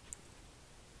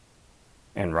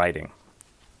 and writing.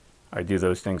 I do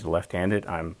those things left-handed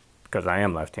because I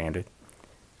am left-handed.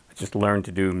 I just learned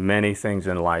to do many things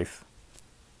in life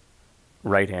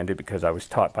right-handed because I was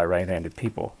taught by right-handed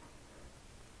people.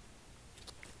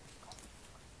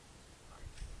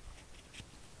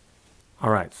 All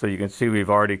right, so you can see we've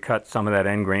already cut some of that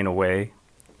end grain away.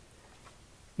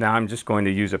 Now I'm just going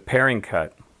to use a paring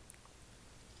cut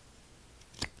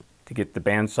to get the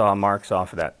bandsaw marks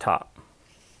off of that top.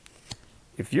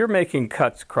 If you're making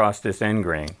cuts across this end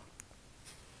grain,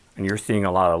 and you're seeing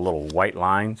a lot of little white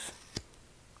lines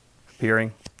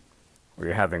appearing, or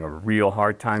you're having a real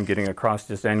hard time getting across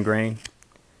this end grain,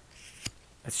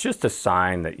 it's just a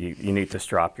sign that you need to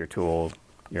strop your tool,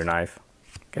 your knife.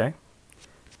 Okay,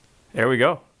 there we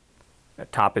go.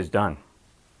 That top is done.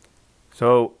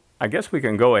 So I guess we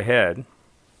can go ahead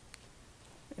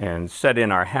and set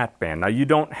in our hat band. Now, you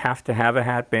don't have to have a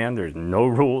hat band. There's no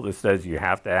rule that says you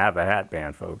have to have a hat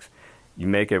band, folks. You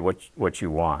make it what you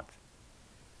want.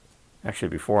 Actually,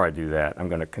 before I do that, I'm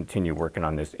going to continue working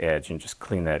on this edge and just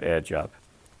clean that edge up.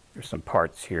 There's some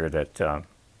parts here that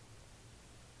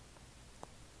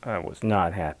I was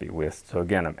not happy with. So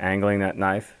again, I'm angling that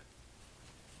knife,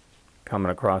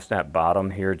 coming across that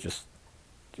bottom here just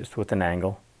with an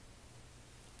angle.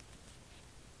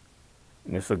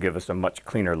 And this will give us a much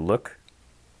cleaner look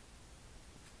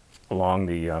along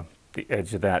the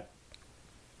edge of that,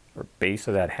 or base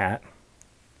of that hat.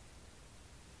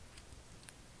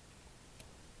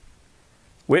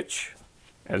 Which,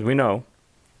 as we know,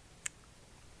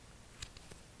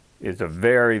 is a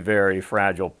very, very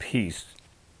fragile piece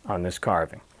on this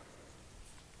carving.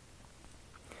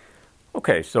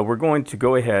 Okay, so we're going to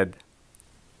go ahead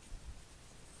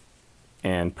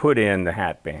and put in the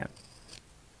hat band.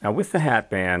 Now with the hat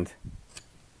band,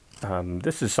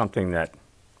 this is something that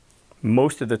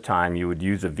most of the time you would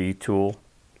use a V-tool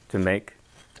to make.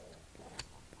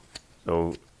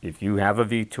 So if you have a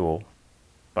V-tool,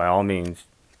 by all means,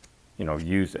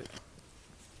 use it.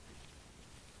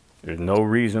 There's no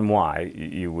reason why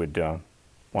you would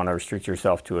want to restrict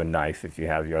yourself to a knife if you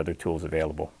have your other tools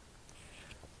available.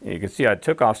 And you can see I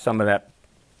took off some of that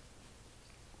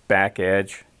back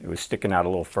edge. It was sticking out a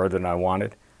little further than I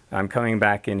wanted. I'm coming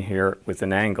back in here with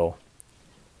an angle,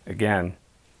 again,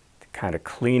 to kind of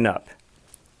clean up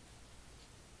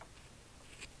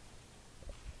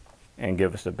and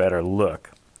give us a better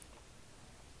look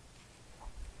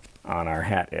on our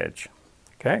hat edge.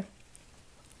 Okay?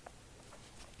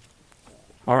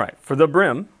 All right, for the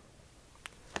brim,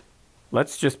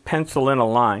 let's just pencil in a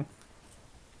line.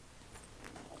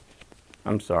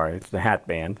 I'm sorry, it's the hat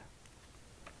band.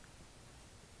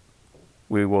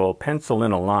 We will pencil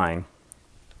in a line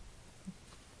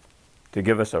to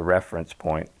give us a reference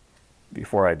point.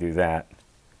 Before I do that,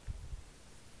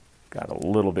 got a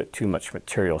little bit too much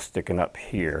material sticking up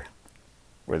here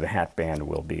where the hat band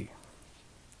will be.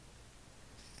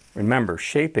 Remember,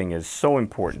 shaping is so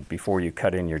important before you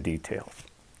cut in your details.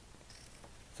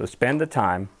 So spend the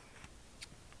time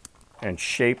and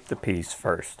shape the piece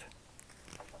first.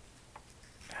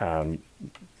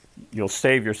 You'll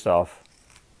save yourself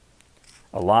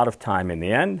a lot of time in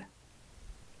the end,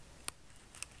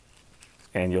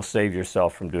 and you'll save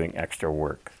yourself from doing extra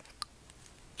work.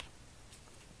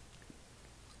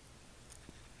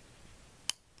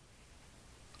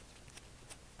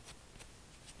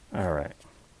 All right.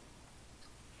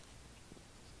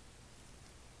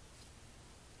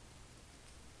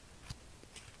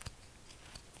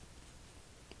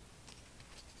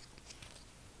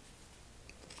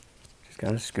 Just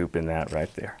kind of scooping that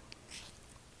right there.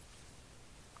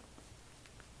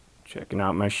 Checking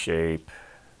out my shape.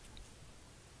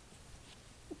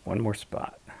 One more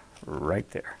spot right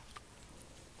there.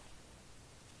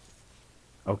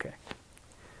 Okay.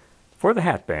 For the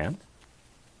hat band,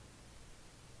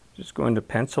 just going to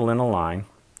pencil in a line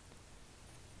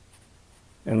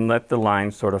and let the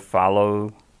line sort of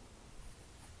follow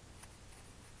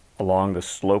along the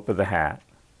slope of the hat.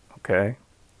 Okay?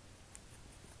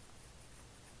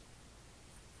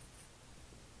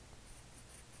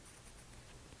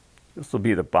 This will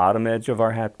be the bottom edge of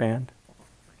our hat band.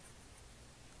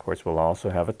 Of course, we'll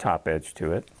also have a top edge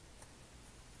to it.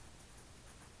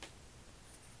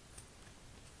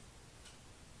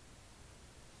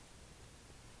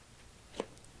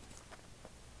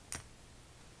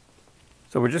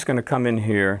 So we're just going to come in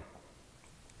here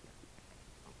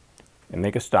and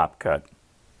make a stop cut.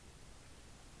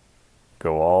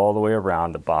 Go all the way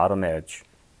around the bottom edge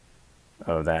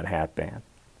of that hat band.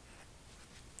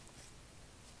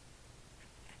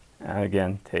 And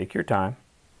again, take your time.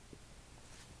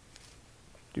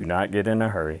 Do not get in a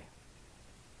hurry.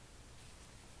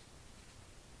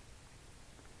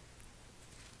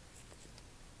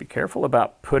 Be careful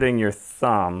about putting your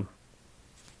thumb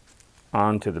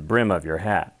onto the brim of your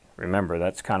hat. Remember,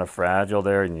 that's kind of fragile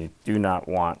there, and you do not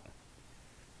want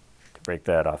to break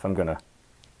that off. I'm going to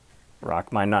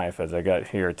rock my knife as I got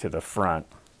here to the front,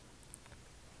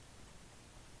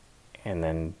 and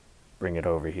then bring it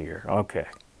over here. Okay.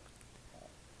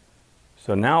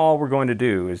 So now all we're going to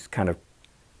do is kind of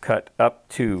cut up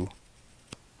to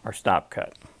our stop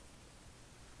cut.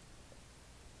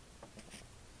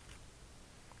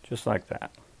 just like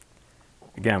that.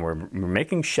 Again, we're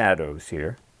making shadows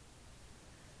here.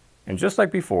 And just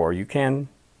like before, you can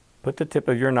put the tip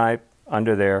of your knife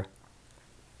under there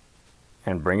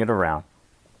and bring it around.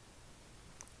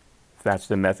 If that's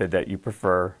the method that you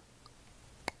prefer,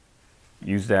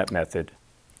 use that method.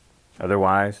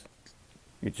 Otherwise,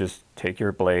 you just take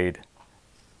your blade,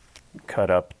 cut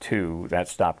up to that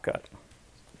stop cut,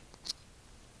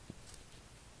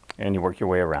 and you work your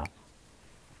way around.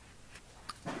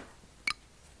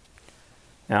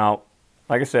 Now,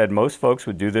 like I said, most folks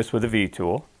would do this with a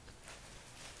V-tool.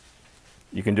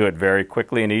 You can do it very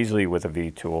quickly and easily with a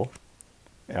V-tool.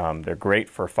 They're great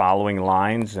for following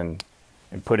lines and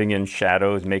putting in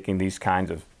shadows, making these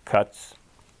kinds of cuts,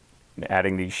 and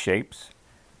adding these shapes.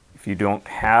 If you don't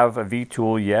have a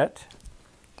V-tool yet,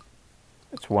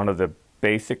 it's one of the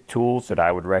basic tools that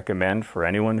I would recommend for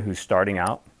anyone who's starting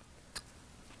out.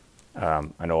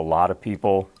 I know a lot of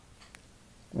people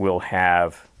will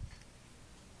have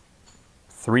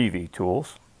 3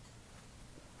 V-tools.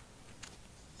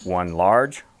 One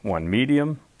large, one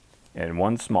medium, and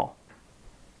one small.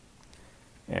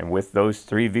 And with those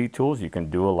 3 V-tools, you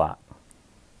can do a lot.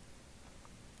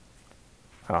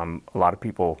 A lot of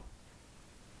people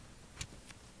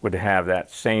would have that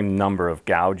same number of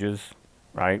gouges,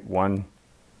 right? One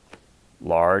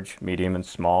large, medium, and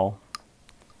small.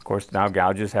 Of course, now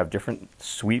gouges have different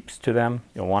sweeps to them.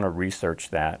 You'll want to research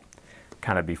that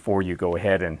kind of before you go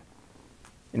ahead and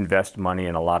invest money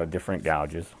in a lot of different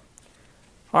gouges.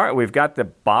 All right, we've got the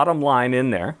bottom line in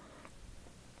there.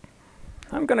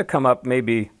 I'm going to come up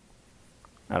maybe,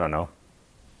 I don't know,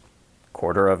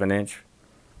 1/4 of an inch.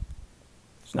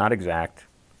 It's not exact.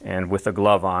 And with a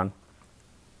glove on,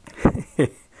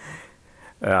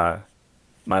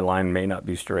 my line may not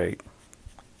be straight.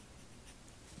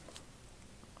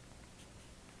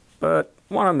 But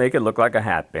want to make it look like a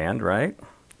hat band, right?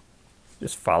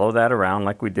 Just follow that around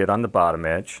like we did on the bottom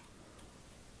edge.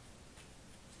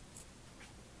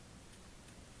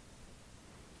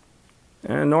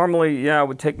 And normally, yeah, it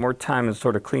would take more time to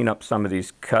sort of clean up some of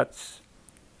these cuts.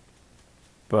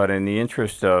 But in the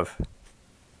interest of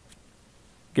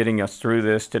getting us through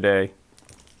this today,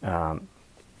 I'm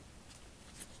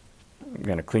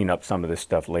going to clean up some of this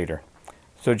stuff later.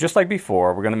 So just like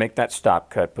before, we're going to make that stop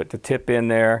cut. Put the tip in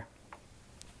there.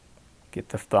 Get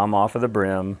the thumb off of the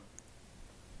brim.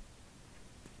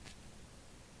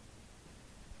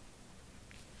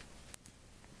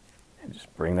 And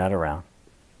just bring that around.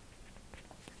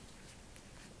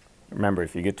 Remember,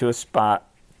 if you get to a spot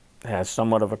that has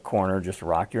somewhat of a corner, just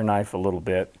rock your knife a little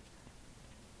bit.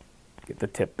 Get the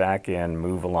tip back in,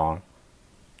 move along.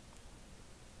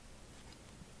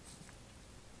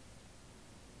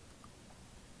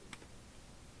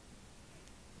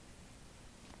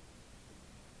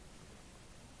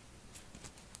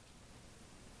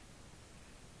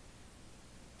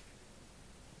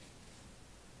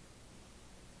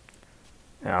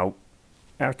 Now,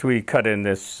 after we cut in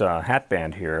this hat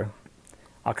band here,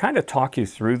 I'll kind of talk you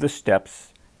through the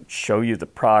steps, show you the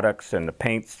products and the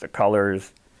paints, the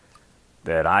colors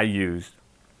that I used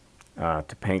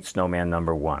to paint Snowman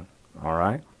number 1. All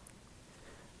right.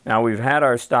 Now we've had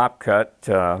our stop cut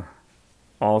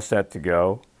all set to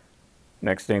go.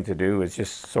 Next thing to do is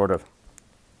just sort of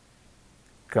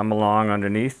come along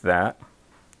underneath that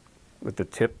with the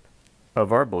tip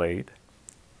of our blade.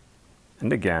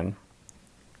 And again,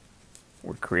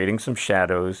 we're creating some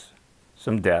shadows,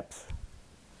 some depth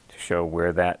to show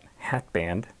where that hat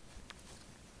band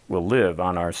will live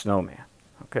on our snowman.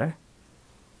 Okay?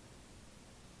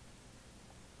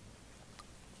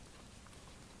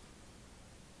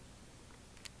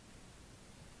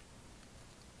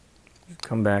 Just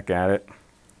come back at it.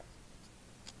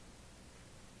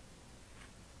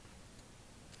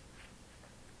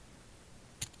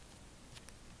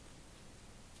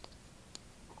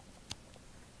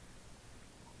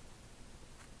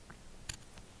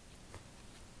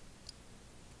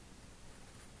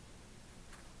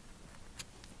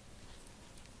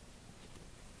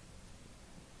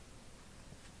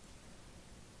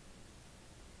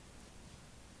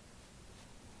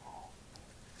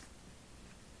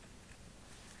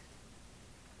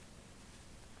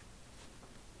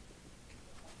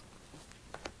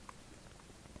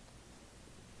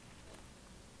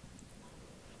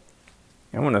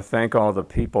 I want to thank all the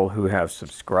people who have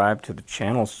subscribed to the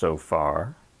channel so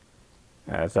far.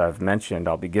 As I've mentioned,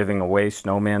 I'll be giving away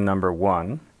Snowman number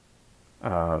 1,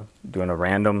 doing a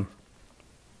random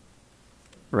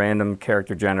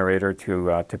character generator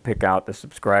to pick out the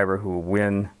subscriber who will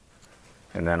win,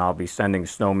 and then I'll be sending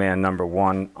Snowman number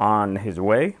 1 on his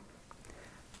way.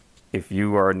 if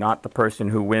you are not the person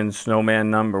who wins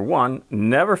Snowman #1,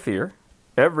 never fear.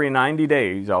 Every 90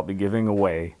 days, I'll be giving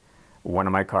away one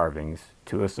of my carvings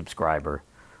to a subscriber.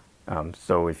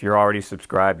 So if you're already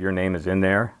subscribed, your name is in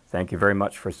there. Thank you very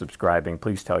much for subscribing.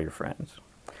 Please tell your friends.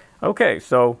 Okay,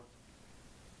 so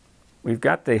we've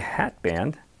got the hat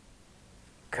band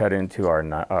cut into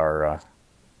our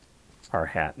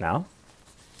hat now.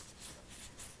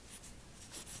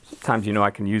 Sometimes, you know,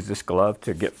 I can use this glove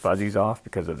to get fuzzies off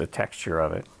because of the texture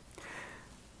of it.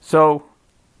 So,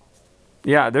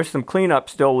 yeah, there's some cleanup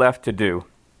still left to do.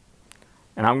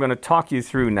 And I'm going to talk you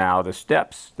through now the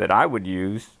steps that I would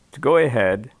use to go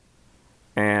ahead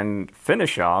and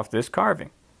finish off this carving.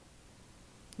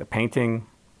 The painting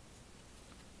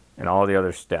and all the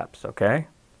other steps, okay?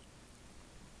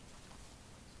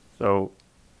 So,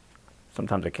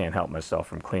 sometimes I can't help myself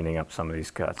from cleaning up some of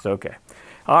these cuts. Okay.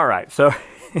 All right, so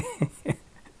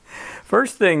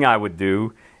first thing I would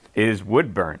do is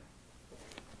wood burn.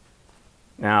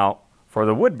 Now, for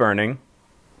the wood burning,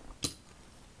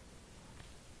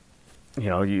 you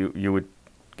know, you would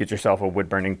get yourself a wood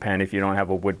burning pen. If you don't have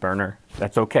a wood burner,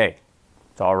 that's okay.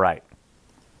 It's all right.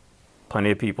 Plenty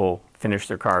of people finish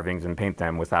their carvings and paint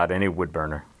them without any wood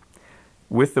burner.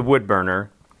 With the wood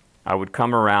burner, I would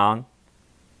come around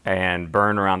and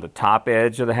burn around the top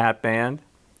edge of the hat band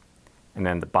and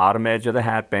then the bottom edge of the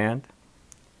hat band.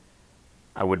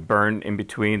 I would burn in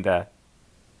between the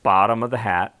bottom of the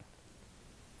hat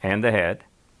and the head.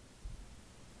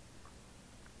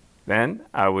 Then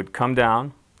I would come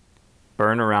down,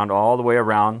 burn around all the way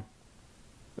around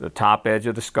the top edge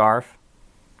of the scarf,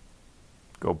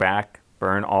 go back,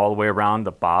 burn all the way around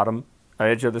the bottom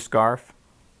edge of the scarf,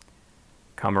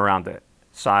 come around the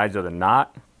sides of the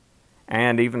knot,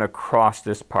 and even across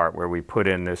this part where we put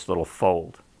in this little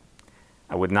fold.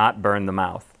 I would not burn the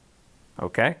mouth,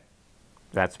 okay?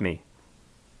 That's me.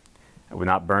 I would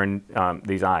not burn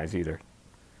these eyes either.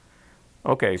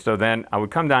 Okay, so then I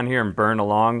would come down here and burn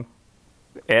along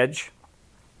the edge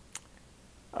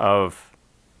of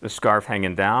the scarf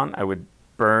hanging down. I would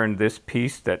burn this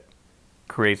piece that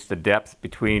creates the depth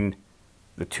between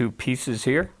the two pieces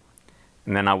here.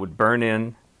 And then I would burn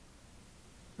in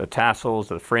the tassels,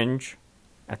 the fringe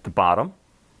at the bottom.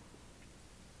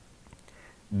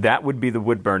 That would be the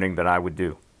wood burning that I would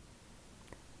do.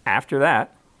 After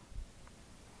that,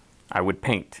 I would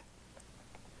paint.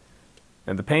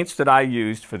 And the paints that I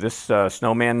used for this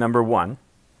Snowman #1,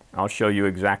 I'll show you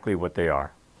exactly what they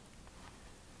are.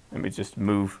 Let me just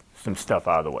move some stuff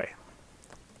out of the way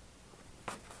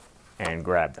and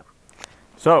grab them.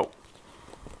 So,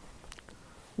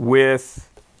 with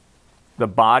the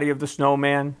body of the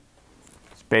snowman,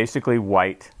 it's basically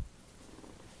white.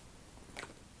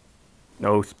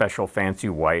 No special fancy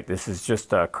white. This is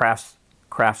just a craft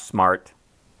smart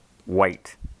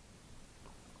white.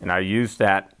 And I use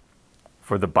that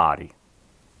for the body.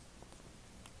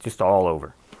 Just all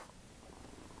over.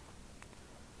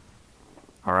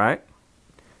 All right.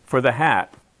 For the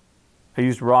hat, I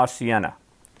used raw sienna.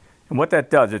 And what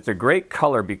that does, it's a great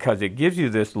color because it gives you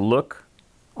this look,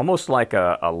 almost like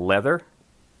a leather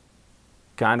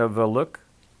kind of a look.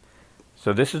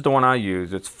 So this is the one I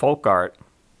use. It's Folk Art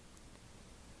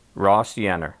Raw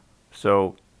Sienna.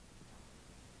 So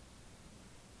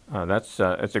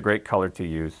it's a great color to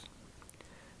use.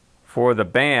 For the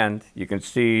band, you can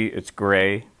see it's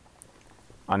gray.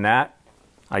 On that,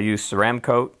 I use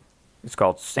Ceramcoat. It's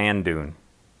called Sand Dune.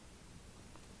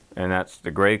 And that's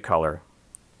the gray color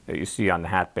that you see on the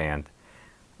hat band.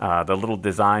 The little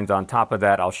designs on top of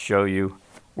that, I'll show you,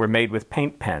 were made with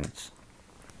paint pens.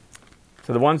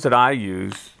 So the ones that I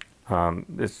use,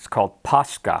 this is called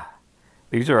Posca.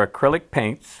 These are acrylic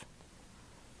paints.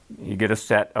 You get a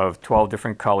set of 12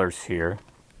 different colors here.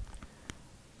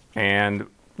 And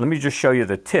let me just show you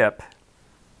the tip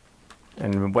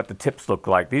and what the tips look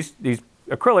like. These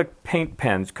acrylic paint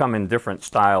pens come in different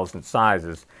styles and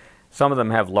sizes. Some of them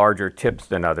have larger tips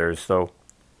than others, so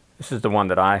this is the one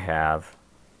that I have.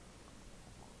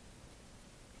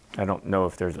 I don't know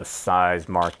if there's a size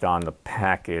marked on the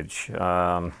package.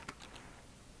 Yeah,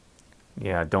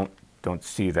 don't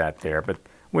see that there, but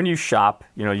when you shop,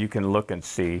 you know, you can look and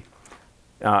see.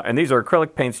 And these are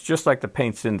acrylic paints just like the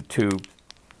paints in the tube.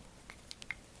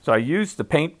 So I used the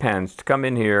paint pens to come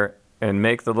in here and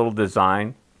make the little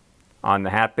design on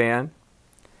the hat band.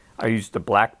 I used the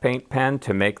black paint pen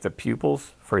to make the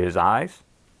pupils for his eyes.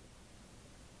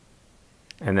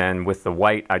 And then with the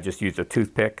white, I just used a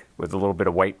toothpick with a little bit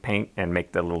of white paint and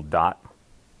make the little dot.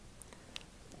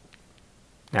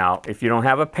 Now, if you don't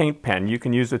have a paint pen, you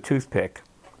can use a toothpick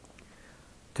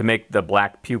to make the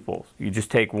black pupils. You just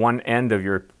take one end of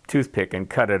your toothpick and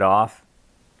cut it off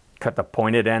cut the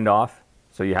pointed end off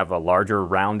so you have a larger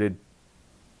rounded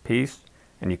piece,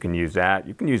 and you can use that.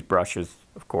 You can use brushes,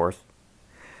 of course.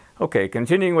 Okay,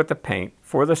 continuing with the paint.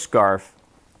 For the scarf,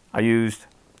 I used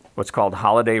what's called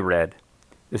Holiday Red.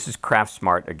 This is Craft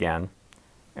Smart again,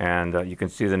 and you can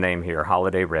see the name here,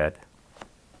 Holiday Red.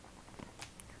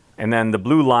 And then the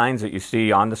blue lines that you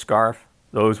see on the scarf,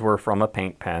 those were from a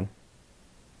paint pen.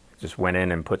 Just went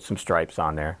in and put some stripes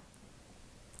on there.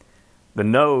 The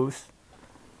nose,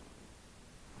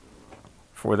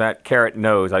 for that carrot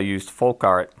nose, I used Folk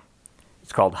Art.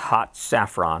 It's called Hot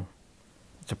Saffron.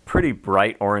 It's a pretty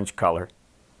bright orange color.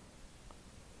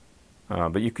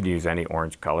 But you could use any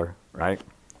orange color, right?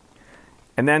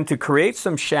 And then to create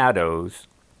some shadows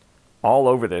all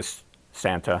over this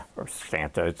Santa,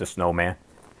 it's a snowman,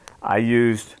 I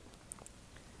used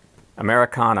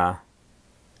Americana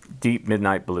Deep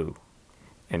Midnight Blue.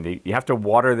 And you have to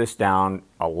water this down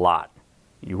a lot.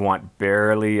 You want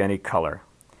barely any color.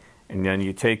 And then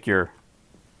you take your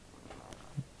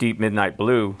Deep Midnight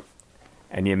Blue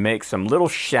and you make some little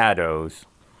shadows.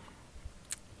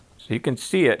 So you can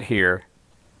see it here.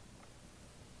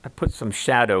 I put some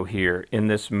shadow here in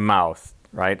this mouth,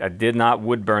 right? I did not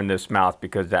wood burn this mouth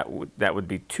because that would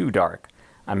be too dark.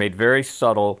 I made very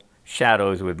subtle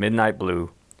shadows with Midnight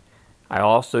Blue. I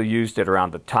also used it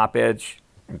around the top edge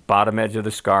and bottom edge of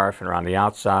the scarf and around the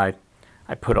outside.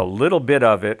 I put a little bit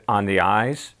of it on the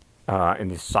eyes, in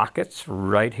the sockets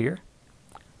right here,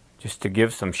 just to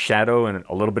give some shadow and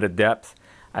a little bit of depth.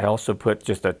 I also put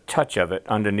just a touch of it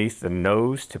underneath the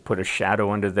nose to put a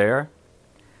shadow under there.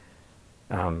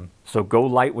 So go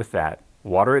light with that.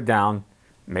 Water it down.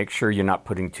 Make sure you're not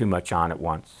putting too much on at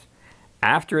once.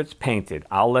 After it's painted,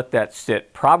 I'll let that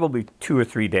sit probably 2 or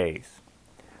 3 days,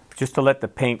 just to let the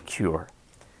paint cure.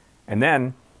 And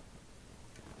then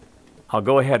I'll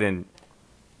go ahead and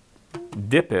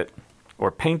dip it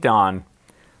or paint on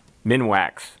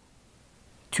Minwax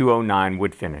 209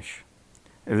 wood finish.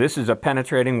 This is a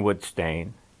penetrating wood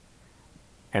stain.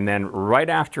 And then right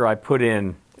after I put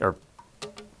on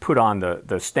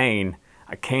the stain,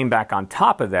 I came back on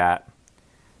top of that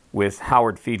with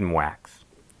Howard Feedin' Wax.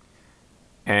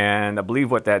 And I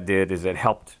believe what that did is it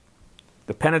helped,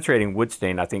 the penetrating wood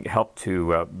stain, I think, helped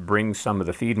to bring some of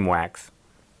the Feedin' Wax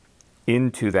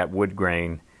into that wood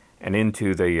grain and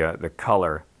into the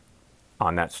color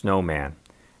on that snowman.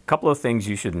 A couple of things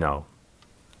you should know.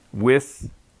 With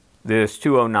this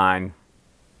 209,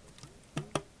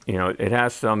 it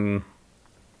has some,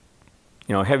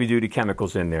 heavy-duty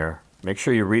chemicals in there. Make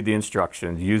sure you read the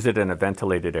instructions. Use it in a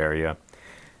ventilated area.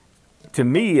 To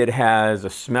me, it has a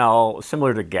smell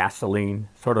similar to gasoline,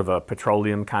 sort of a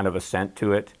petroleum kind of a scent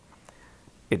to it.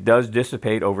 It does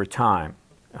dissipate over time.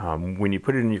 When you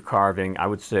put it in your carving, I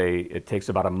would say it takes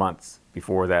about a month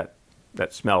before that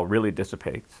smell really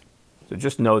dissipates. So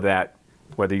just know that.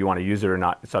 Whether you want to use it or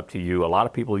not, it's up to you. A lot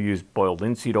of people use boiled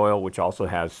linseed oil, which also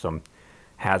has some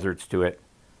hazards to it.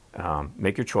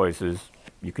 Make your choices.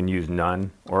 You can use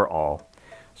none or all.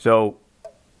 So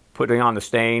putting on the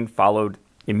stain followed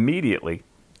immediately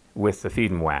with the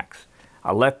Feedin' Wax.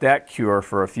 I let that cure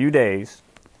for a few days,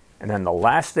 and then the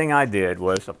last thing I did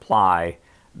was apply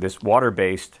this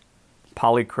water-based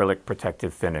polycrylic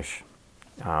protective finish.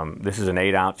 This is an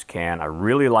 8-ounce can. I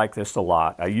really like this a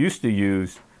lot. I used to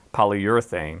use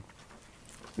polyurethane.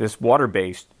 This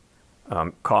water-based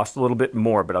costs a little bit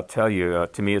more, but I'll tell you,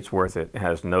 to me it's worth it. It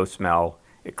has no smell.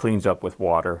 It cleans up with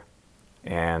water,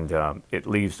 and it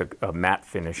leaves a matte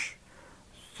finish.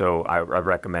 So I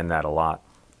recommend that a lot.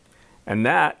 And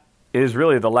that is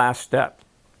really the last step.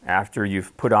 After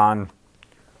you've put on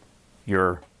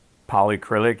your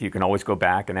polycrylic, you can always go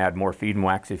back and add more Feedin'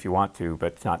 Wax if you want to,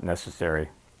 but it's not necessary.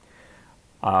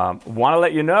 Want to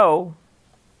let you know,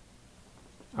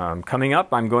 coming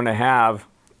up, I'm going to have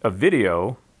a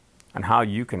video on how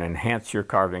you can enhance your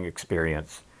carving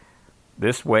experience.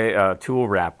 This tool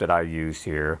wrap that I use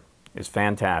here is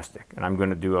fantastic, and I'm going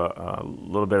to do a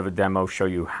little bit of a demo, show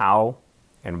you how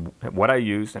and what I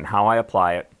use and how I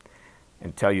apply it,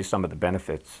 and tell you some of the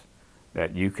benefits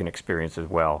that you can experience as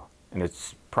well. And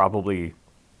it's probably,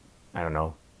 I don't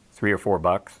know, $3 or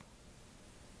 $4,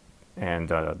 and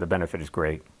the benefit is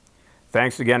great.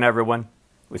 Thanks again, everyone.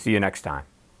 We'll see you next time.